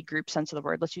capital G group sense of the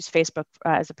word, let's use Facebook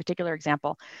as a particular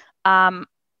example.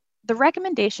 The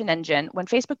recommendation engine, when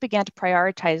Facebook began to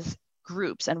prioritize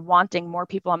groups and wanting more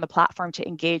people on the platform to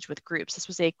engage with groups. This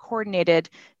was a coordinated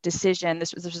decision.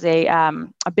 This was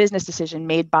a business decision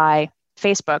made by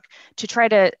Facebook to try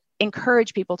to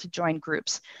encourage people to join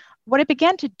groups. What it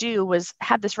began to do was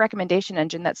have this recommendation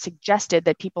engine that suggested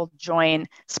that people join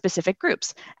specific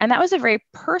groups. And that was a very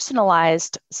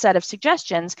personalized set of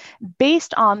suggestions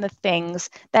based on the things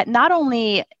that not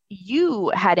only you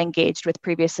had engaged with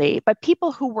previously, but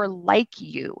people who were like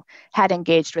you had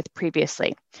engaged with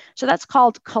previously. So that's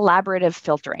called collaborative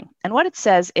filtering. And what it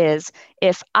says is,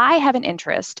 if I have an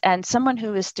interest and someone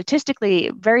who is statistically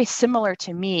very similar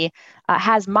to me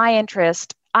has my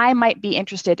interest, I might be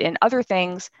interested in other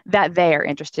things that they are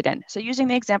interested in. So using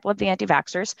the example of the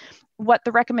anti-vaxxers, what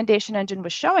the recommendation engine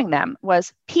was showing them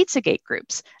was Pizzagate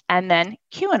groups and then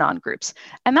QAnon groups.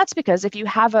 And that's because if you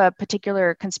have a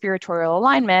particular conspiratorial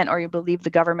alignment or you believe the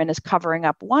government is covering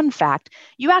up one fact,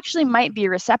 you actually might be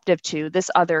receptive to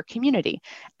this other community.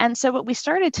 And so what we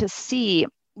started to see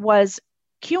was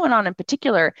QAnon in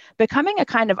particular becoming a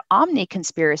kind of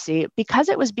omni-conspiracy because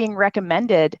it was being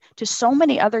recommended to so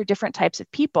many other different types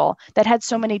of people that had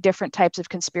so many different types of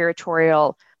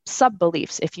conspiratorial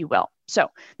sub-beliefs, if you will. So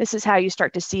this is how you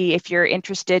start to see if you're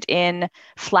interested in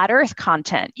flat earth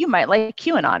content, you might like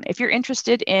QAnon. If you're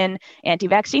interested in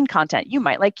anti-vaccine content, you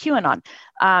might like QAnon.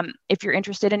 If you're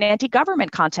interested in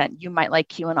anti-government content, you might like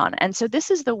QAnon. And so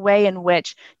this is the way in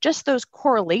which just those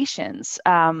correlations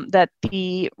that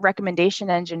the recommendation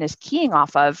engine is keying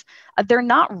off of, they're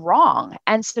not wrong.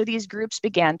 And so these groups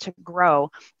began to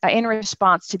grow in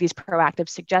response to these proactive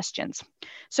suggestions.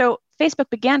 So Facebook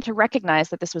began to recognize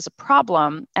that this was a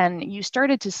problem, and you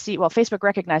started to see, well, Facebook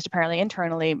recognized apparently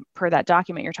internally, per that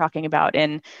document you're talking about,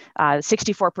 in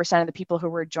 64% of the people who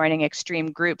were joining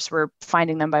extreme groups were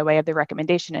finding them by way of the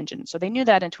recommendation engine. So they knew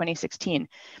that in 2016.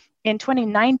 In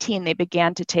 2019, they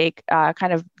began to take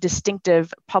kind of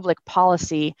distinctive public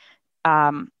policy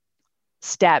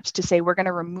steps to say, we're going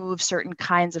to remove certain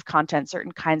kinds of content,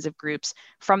 certain kinds of groups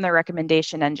from the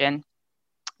recommendation engine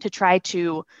to try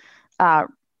to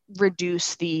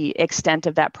reduce the extent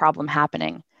of that problem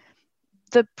happening.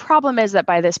 The problem is that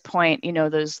by this point,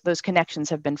 those connections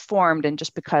have been formed, and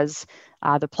just because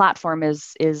the platform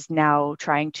is now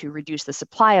trying to reduce the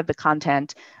supply of the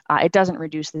content, it doesn't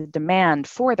reduce the demand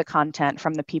for the content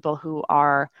from the people who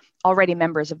are already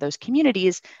members of those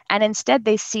communities, and instead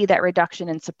they see that reduction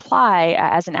in supply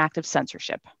as an act of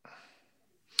censorship.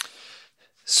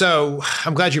 So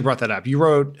I'm glad you brought that up. You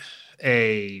wrote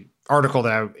a article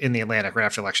in the Atlantic right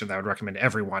after the election that I would recommend to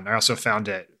everyone. I also found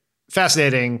it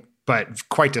fascinating, but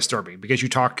quite disturbing, because you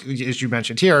talk, as you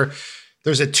mentioned here,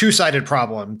 there's a two-sided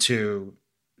problem to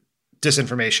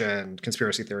disinformation,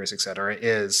 conspiracy theories, et cetera,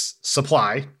 is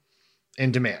supply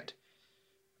and demand.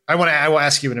 I will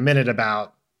ask you in a minute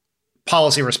about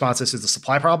policy responses to the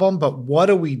supply problem, but what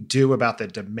do we do about the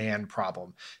demand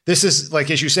problem? This is,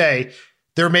 like, as you say,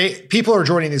 people are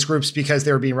joining these groups because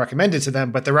they're being recommended to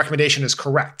them, but the recommendation is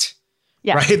correct.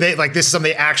 Yeah. Right. This is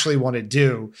something they actually want to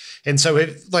do. And so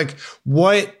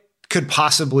what could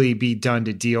possibly be done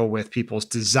to deal with people's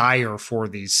desire for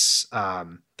these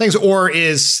things? Or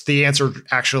is the answer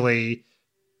actually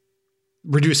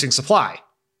reducing supply?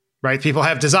 Right. People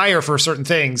have desire for certain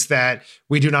things that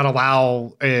we do not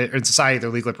allow in society.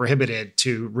 They're legally prohibited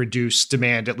to reduce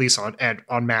demand, at least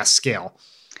on mass scale.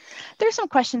 There's some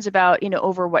questions about,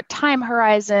 over what time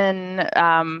horizon,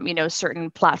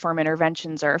 certain platform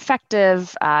interventions are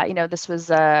effective. This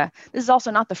is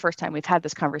also not the first time we've had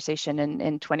this conversation.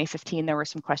 In 2015, there were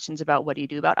some questions about what do you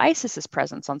do about ISIS's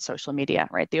presence on social media,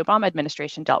 right? The Obama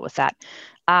administration dealt with that.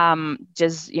 How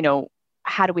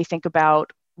do we think about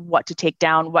what to take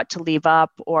down, what to leave up,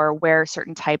 or where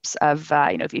certain types of,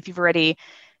 if you've already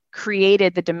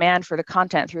created the demand for the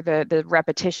content through the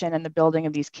repetition and the building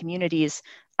of these communities,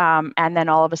 and then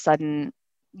all of a sudden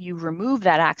you remove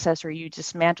that access or you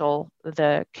dismantle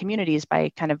the communities by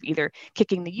kind of either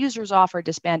kicking the users off or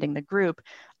disbanding the group,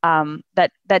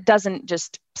 that doesn't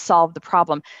just solve the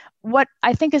problem. What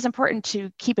I think is important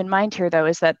to keep in mind here, though,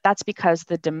 is that that's because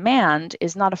the demand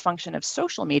is not a function of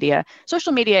social media.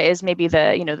 Social media is maybe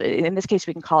in this case,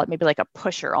 we can call it maybe like a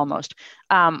pusher almost,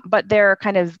 but they're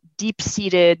kind of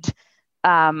deep-seated,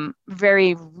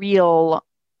 very real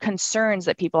concerns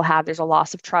that people have. There's a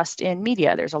loss of trust in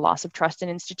media. There's a loss of trust in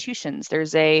institutions.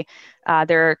 There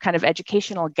are kind of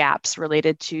educational gaps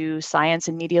related to science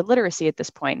and media literacy at this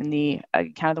point in the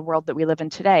kind of the world that we live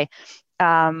in today.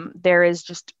 There is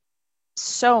just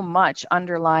so much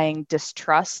underlying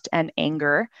distrust and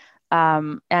anger,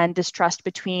 and distrust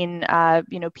between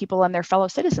people and their fellow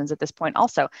citizens at this point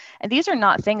also. And these are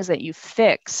not things that you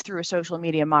fix through social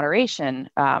media moderation.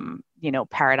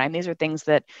 paradigm. These are things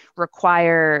that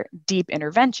require deep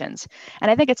interventions.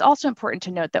 And I think it's also important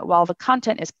to note that while the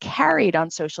content is carried on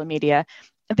social media,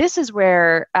 this is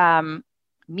where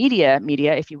media,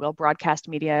 if you will, broadcast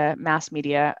media, mass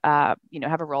media, have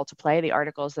a role to play. The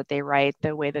articles that they write,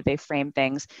 the way that they frame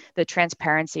things, the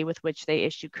transparency with which they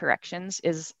issue corrections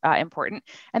is important.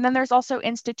 And then there's also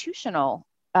institutional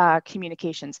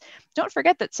communications. Don't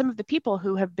forget that some of the people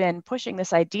who have been pushing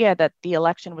this idea that the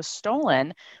election was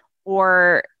stolen,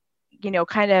 or trying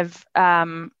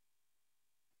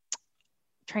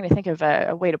to think of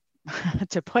a way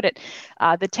to put it,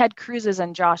 the Ted Cruz's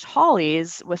and Josh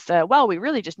Hawley's with we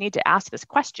really just need to ask this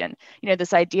question.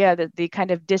 This idea that the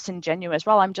kind of disingenuous,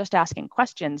 I'm just asking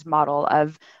questions model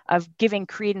of giving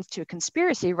credence to a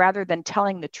conspiracy rather than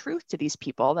telling the truth to these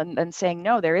people and saying,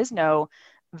 no, there is no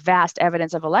vast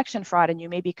evidence of election fraud, and you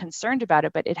may be concerned about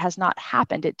it, but it has not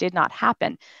happened. It did not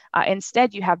happen.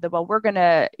 Instead, you have we're going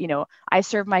to, I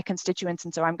serve my constituents,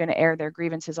 and so I'm going to air their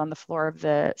grievances on the floor of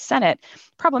the Senate.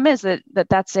 Problem is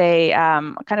that's a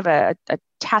kind of a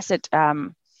tacit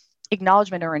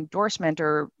acknowledgement or endorsement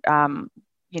or,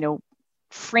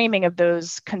 framing of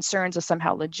those concerns as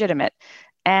somehow legitimate.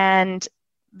 And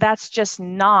that's just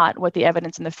not what the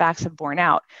evidence and the facts have borne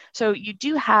out. So you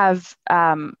do have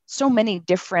so many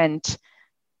different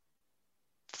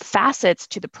facets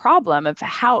to the problem of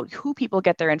who people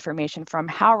get their information from,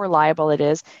 how reliable it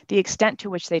is, the extent to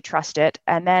which they trust it,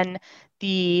 and then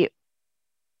the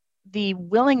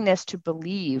willingness to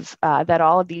believe that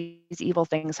all of these evil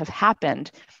things have happened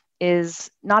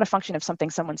is not a function of something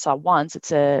someone saw once.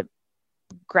 It's a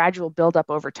gradual buildup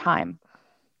over time.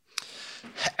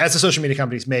 As the social media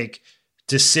companies make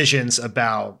decisions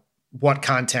about what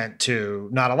content to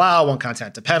not allow, what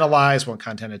content to penalize, what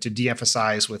content to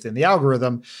de-emphasize within the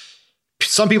algorithm,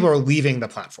 some people are leaving the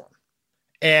platform.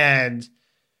 And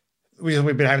we've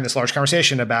been having this large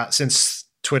conversation about, since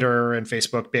Twitter and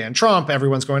Facebook banned Trump,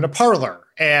 everyone's going to Parler.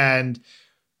 And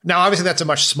now, obviously, that's a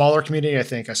much smaller community. I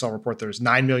think I saw a report there's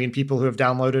 9 million people who have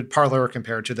downloaded Parler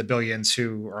compared to the billions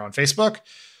who are on Facebook.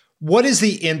 What is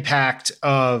the impact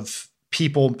of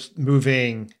people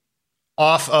moving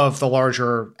off of the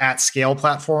larger at-scale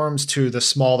platforms to the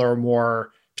smaller,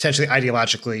 more potentially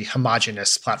ideologically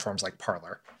homogenous platforms like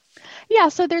Parler? Yeah,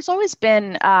 so there's always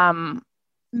been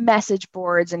message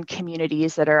boards and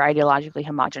communities that are ideologically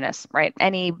homogenous, right?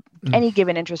 Any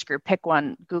given interest group, pick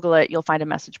one, Google it, you'll find a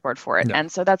message board for it. No. And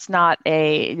so it's not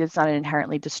an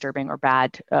inherently disturbing or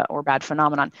bad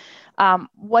phenomenon.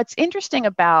 What's interesting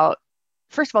about,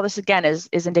 first of all, this again is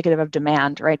indicative of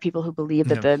demand, right? People who believe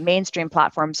that the mainstream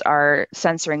platforms are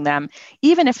censoring them,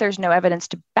 even if there's no evidence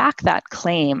to back that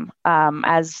claim.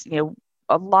 As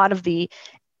a lot of the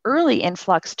early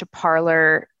influx to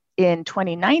Parler in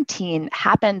 2019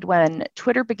 happened when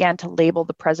Twitter began to label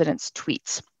the president's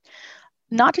tweets,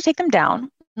 not to take them down,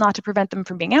 not to prevent them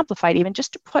from being amplified, even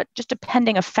just to put a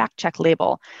pending a fact check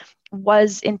label,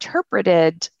 was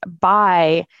interpreted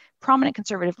by prominent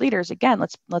conservative leaders. Again,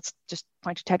 let's just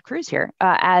point to Ted Cruz here,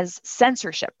 as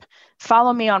censorship.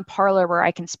 Follow me on Parler where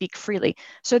I can speak freely.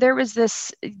 So there was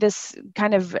this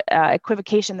kind of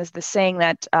equivocation, this saying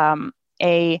that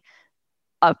a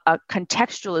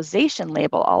contextualization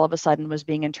label all of a sudden was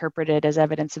being interpreted as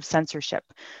evidence of censorship.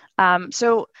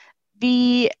 So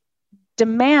the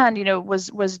demand,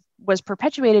 was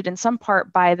perpetuated in some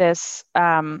part by this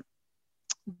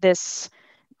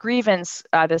grievance,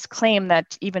 this claim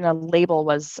that even a label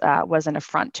was an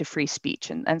affront to free speech,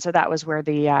 and so that was where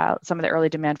some of the early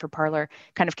demand for Parler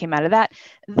kind of came out of that.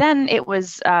 Then it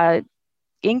was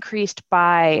increased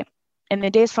by, in the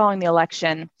days following the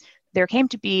election, there came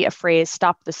to be a phrase,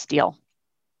 "Stop the steal,"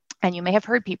 and you may have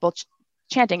heard people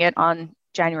chanting it on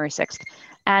January 6th.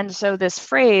 And so this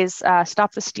phrase,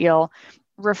 "Stop the steal,"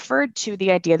 referred to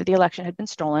the idea that the election had been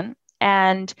stolen.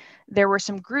 And there were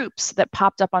some groups that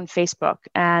popped up on Facebook.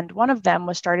 And one of them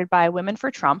was started by Women for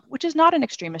Trump, which is not an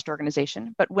extremist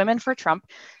organization, but Women for Trump.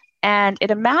 And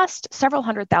it amassed several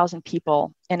 100,000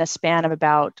 people in a span of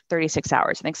about 36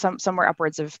 hours. I think somewhere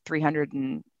upwards of 300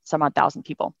 and some odd thousand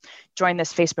people joined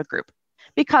this Facebook group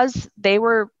because they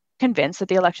were convinced that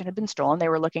the election had been stolen. They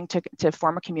were looking to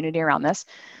form a community around this.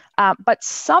 But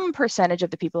some percentage of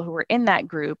the people who were in that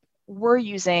group were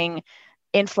using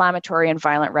inflammatory and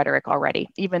violent rhetoric already,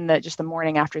 even just the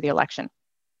morning after the election.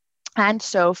 And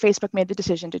so Facebook made the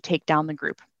decision to take down the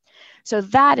group. So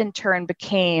that in turn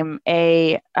became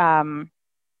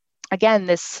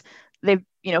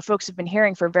folks have been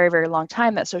hearing for a very, very long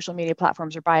time that social media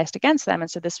platforms are biased against them. And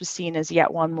so this was seen as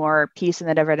yet one more piece in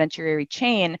that evidentiary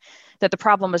chain, that the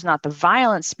problem was not the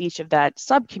violent speech of that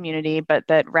sub-community, but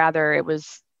that rather it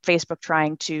was Facebook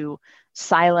trying to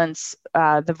silence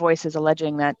the voices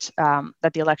alleging that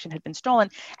that the election had been stolen.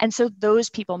 And so those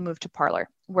people moved to Parler,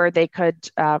 where they could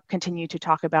continue to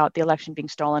talk about the election being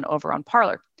stolen over on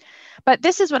Parler. But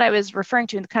this is what I was referring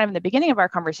to kind of in the beginning of our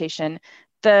conversation.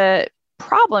 The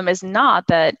problem is not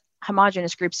that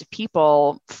homogenous groups of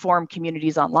people form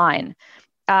communities online.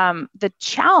 The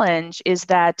challenge is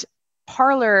that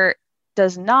Parler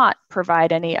does not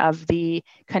provide any of the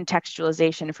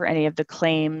contextualization for any of the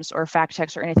claims or fact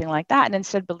checks or anything like that, and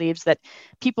instead believes that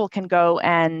people can go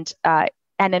and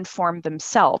inform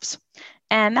themselves.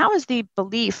 And that was the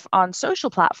belief on social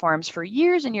platforms for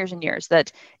years and years and years,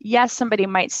 that yes, somebody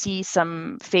might see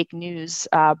some fake news,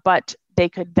 but they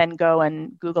could then go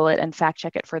and Google it and fact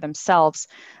check it for themselves.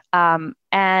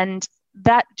 And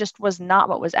that just was not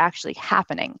what was actually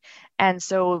happening. And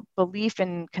so belief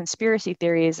in conspiracy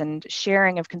theories and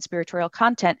sharing of conspiratorial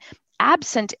content,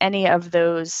 absent any of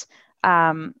those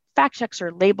fact checks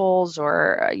or labels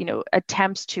or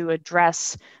attempts to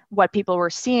address what people were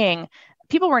seeing,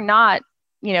 people were not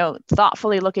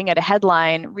thoughtfully looking at a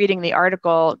headline, reading the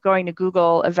article, going to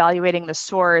Google, evaluating the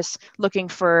source, looking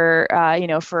for,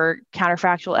 for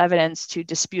counterfactual evidence to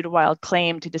dispute a wild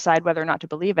claim, to decide whether or not to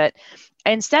believe it.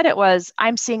 Instead, it was,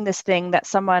 I'm seeing this thing that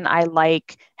someone I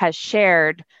like has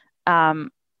shared,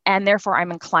 and therefore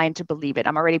I'm inclined to believe it.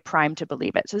 I'm already primed to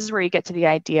believe it. So this is where you get to the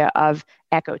idea of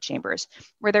echo chambers,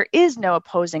 where there is no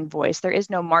opposing voice. There is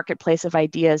no marketplace of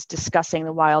ideas discussing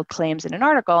the wild claims in an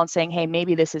article and saying, hey,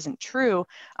 maybe this isn't true.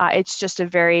 It's just a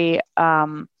very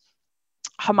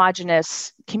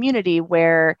homogenous community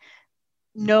where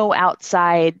no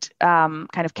outside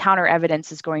kind of counter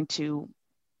evidence is going to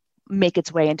make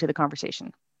its way into the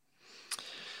conversation.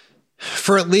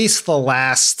 For at least the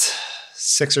last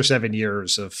 6 or 7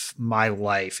 years of my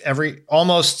life,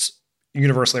 almost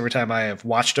universally, every time I have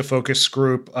watched a focus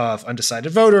group of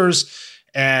undecided voters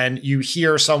and you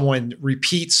hear someone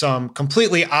repeat some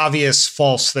completely obvious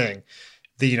false thing,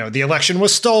 the election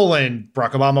was stolen,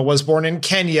 Barack Obama was born in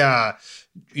Kenya,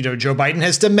 Joe Biden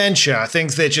has dementia,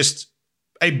 things that just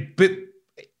a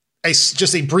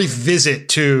brief visit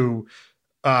to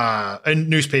a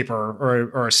newspaper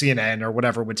or a CNN or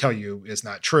whatever would tell you is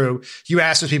not true. You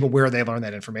ask those people where they learned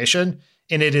that information,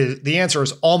 and the answer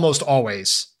is almost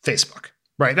always Facebook,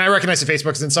 right? And I recognize that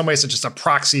Facebook is in some ways just a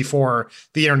proxy for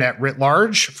the internet writ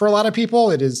large for a lot of people.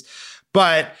 It is,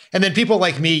 and then people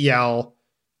like me yell,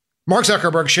 Mark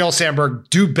Zuckerberg, Sheryl Sandberg,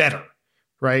 do better,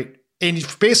 right? And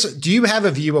do you have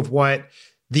a view of what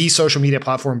these social media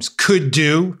platforms could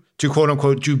do to quote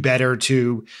unquote do better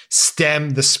to stem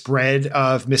the spread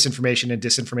of misinformation and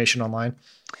disinformation online?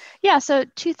 Yeah, so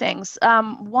two things.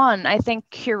 One, I think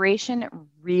curation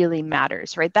really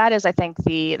matters, right? That is, I think,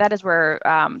 that is where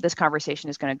this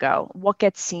conversation is going to go. What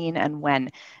gets seen and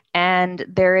when? And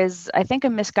there is, I think, a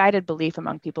misguided belief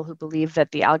among people who believe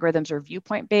that the algorithms are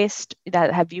viewpoint-based,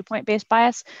 that have viewpoint-based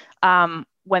bias,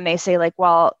 when they say like,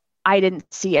 well, I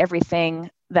didn't see everything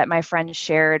that my friends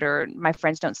shared, or my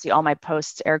friends don't see all my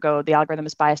posts, ergo the algorithm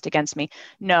is biased against me.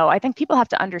 No, I think people have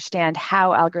to understand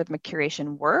how algorithmic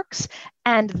curation works,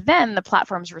 and then the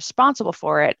platforms responsible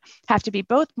for it have to be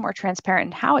both more transparent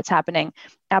in how it's happening,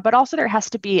 but also there has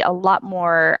to be a lot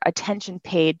more attention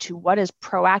paid to what is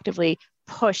proactively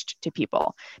pushed to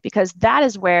people, because that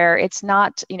is where it's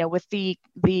not, with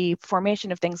the formation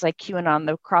of things like QAnon,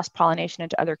 the cross-pollination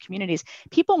into other communities,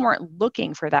 people weren't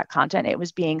looking for that content. It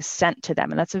was being sent to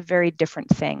them. And that's a very different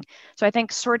thing. So I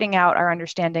think sorting out our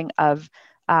understanding of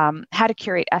how to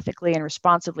curate ethically and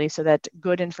responsibly so that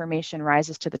good information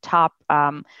rises to the top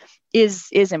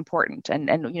is important.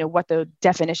 And what the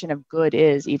definition of good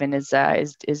is even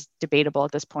is debatable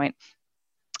at this point.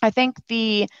 I think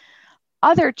the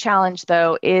other challenge,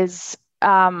 though, is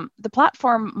the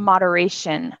platform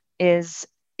moderation is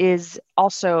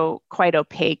also quite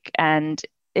opaque, and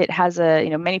it has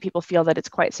many people feel that it's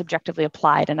quite subjectively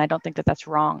applied, and I don't think that that's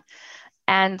wrong.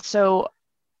 And so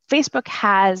Facebook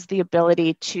has the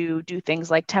ability to do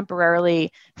things like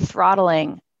temporarily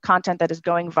throttling content that is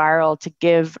going viral to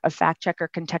give a fact check or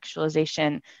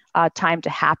contextualization time to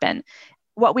happen.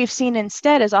 What we've seen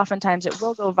instead is oftentimes it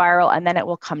will go viral and then it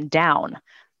will come down.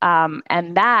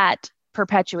 And that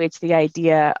perpetuates the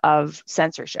idea of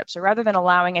censorship. So rather than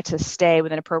allowing it to stay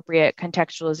with an appropriate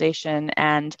contextualization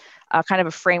and kind of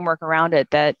a framework around it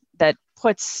that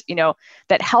puts,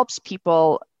 that helps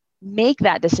people make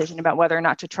that decision about whether or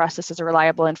not to trust this as a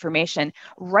reliable information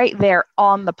right there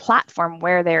on the platform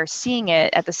where they're seeing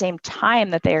it at the same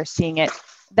time that they are seeing it,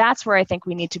 that's where I think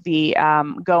we need to be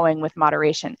going with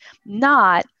moderation,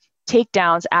 not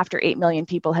takedowns after 8 million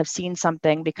people have seen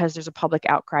something because there's a public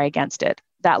outcry against it.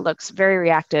 That looks very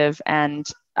reactive and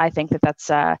I think that's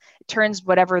it turns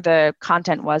whatever the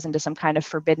content was into some kind of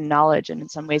forbidden knowledge, and in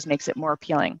some ways makes it more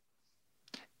appealing.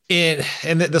 And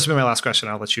this will be my last question.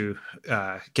 I'll let you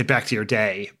get back to your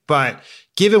day. But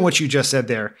given what you just said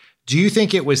there, do you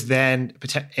think it was then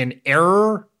an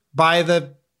error by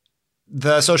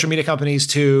the social media companies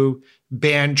to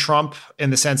ban Trump in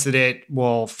the sense that it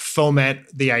will foment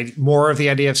more of the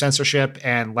idea of censorship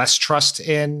and less trust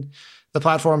in the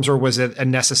platforms, or was it a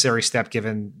necessary step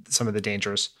given some of the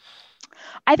dangers?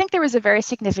 I think there was a very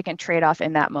significant trade-off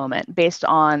in that moment based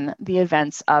on the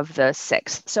events of the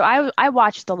 6th. So I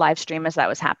watched the live stream as that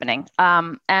was happening.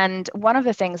 And one of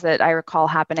the things that I recall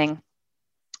happening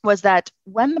was that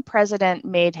when the president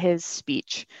made his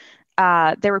speech,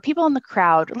 there were people in the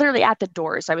crowd, literally at the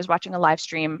doors. I was watching a live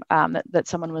stream that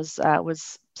someone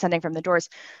was sending from the doors.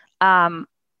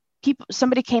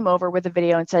 Somebody came over with a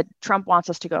video and said, "Trump wants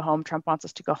us to go home. Trump wants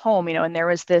us to go home." And there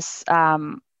was this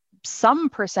some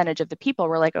percentage of the people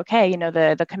were like, okay,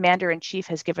 the commander in chief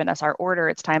has given us our order.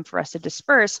 It's time for us to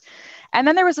disperse. And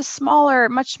then there was a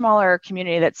much smaller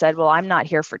community that said, well, I'm not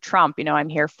here for Trump. I'm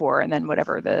here for, and then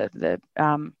whatever the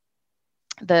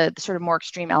sort of more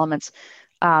extreme elements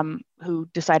who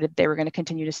decided they were going to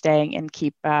continue to stay and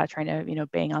keep trying to,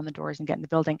 bang on the doors and get in the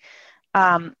building.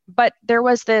 But there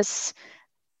was this,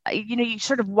 you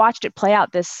sort of watched it play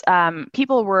out. This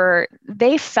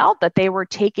they felt that they were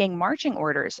taking marching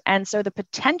orders. And so the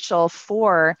potential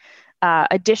for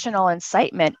additional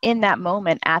incitement in that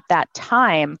moment at that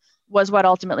time was what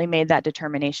ultimately made that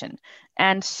determination.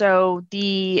 And so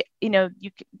Jack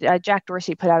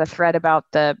Dorsey put out a thread about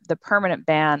the permanent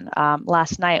ban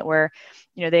last night, where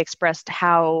they expressed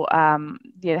how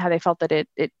they felt that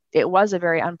it was a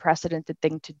very unprecedented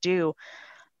thing to do.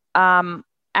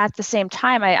 At the same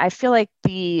time, I feel like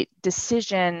the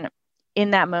decision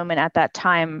in that moment at that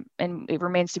time, and it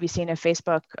remains to be seen if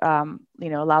Facebook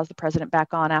allows the president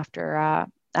back on after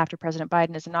President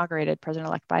Biden is inaugurated,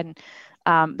 President-elect Biden.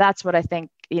 That's what I think,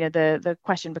 the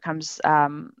question becomes,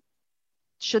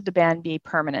 should the ban be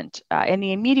permanent? In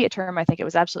the immediate term, I think it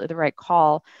was absolutely the right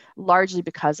call, largely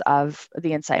because of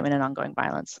the incitement and ongoing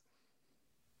violence.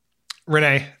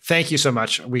 Renee, thank you so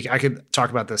much. I could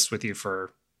talk about this with you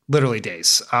for literally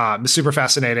days. Super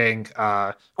fascinating,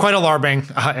 quite alarming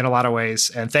in a lot of ways.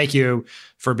 And thank you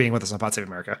for being with us on Pod Save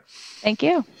America. Thank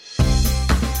you.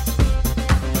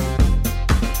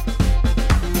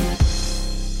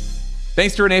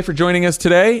 Thanks to Renee for joining us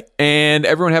today, and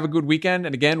everyone have a good weekend.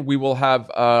 And again, we will have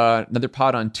another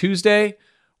pod on Tuesday.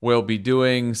 We'll be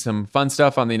doing some fun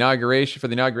stuff on the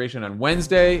inauguration on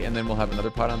Wednesday, and then we'll have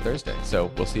another pod on Thursday.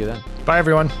 So we'll see you then. Bye,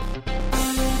 everyone.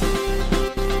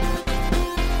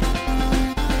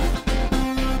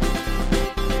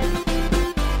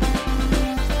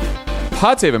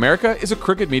 Pod Save America is a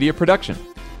Crooked Media production.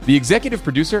 The executive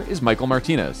producer is Michael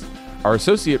Martinez. Our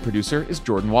associate producer is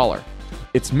Jordan Waller.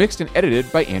 It's mixed and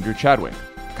edited by Andrew Chadwick.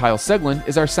 Kyle Seglin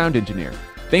is our sound engineer.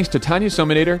 Thanks to Tanya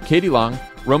Sominator, Katie Long,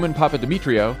 Roman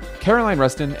Papadimitriou, Caroline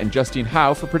Rustin, and Justine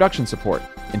Howe for production support.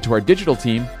 And to our digital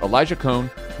team, Elijah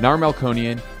Cohn, Nar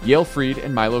Melkonian, Yale Freed,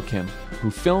 and Milo Kim, who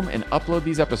film and upload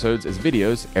these episodes as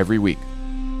videos every week.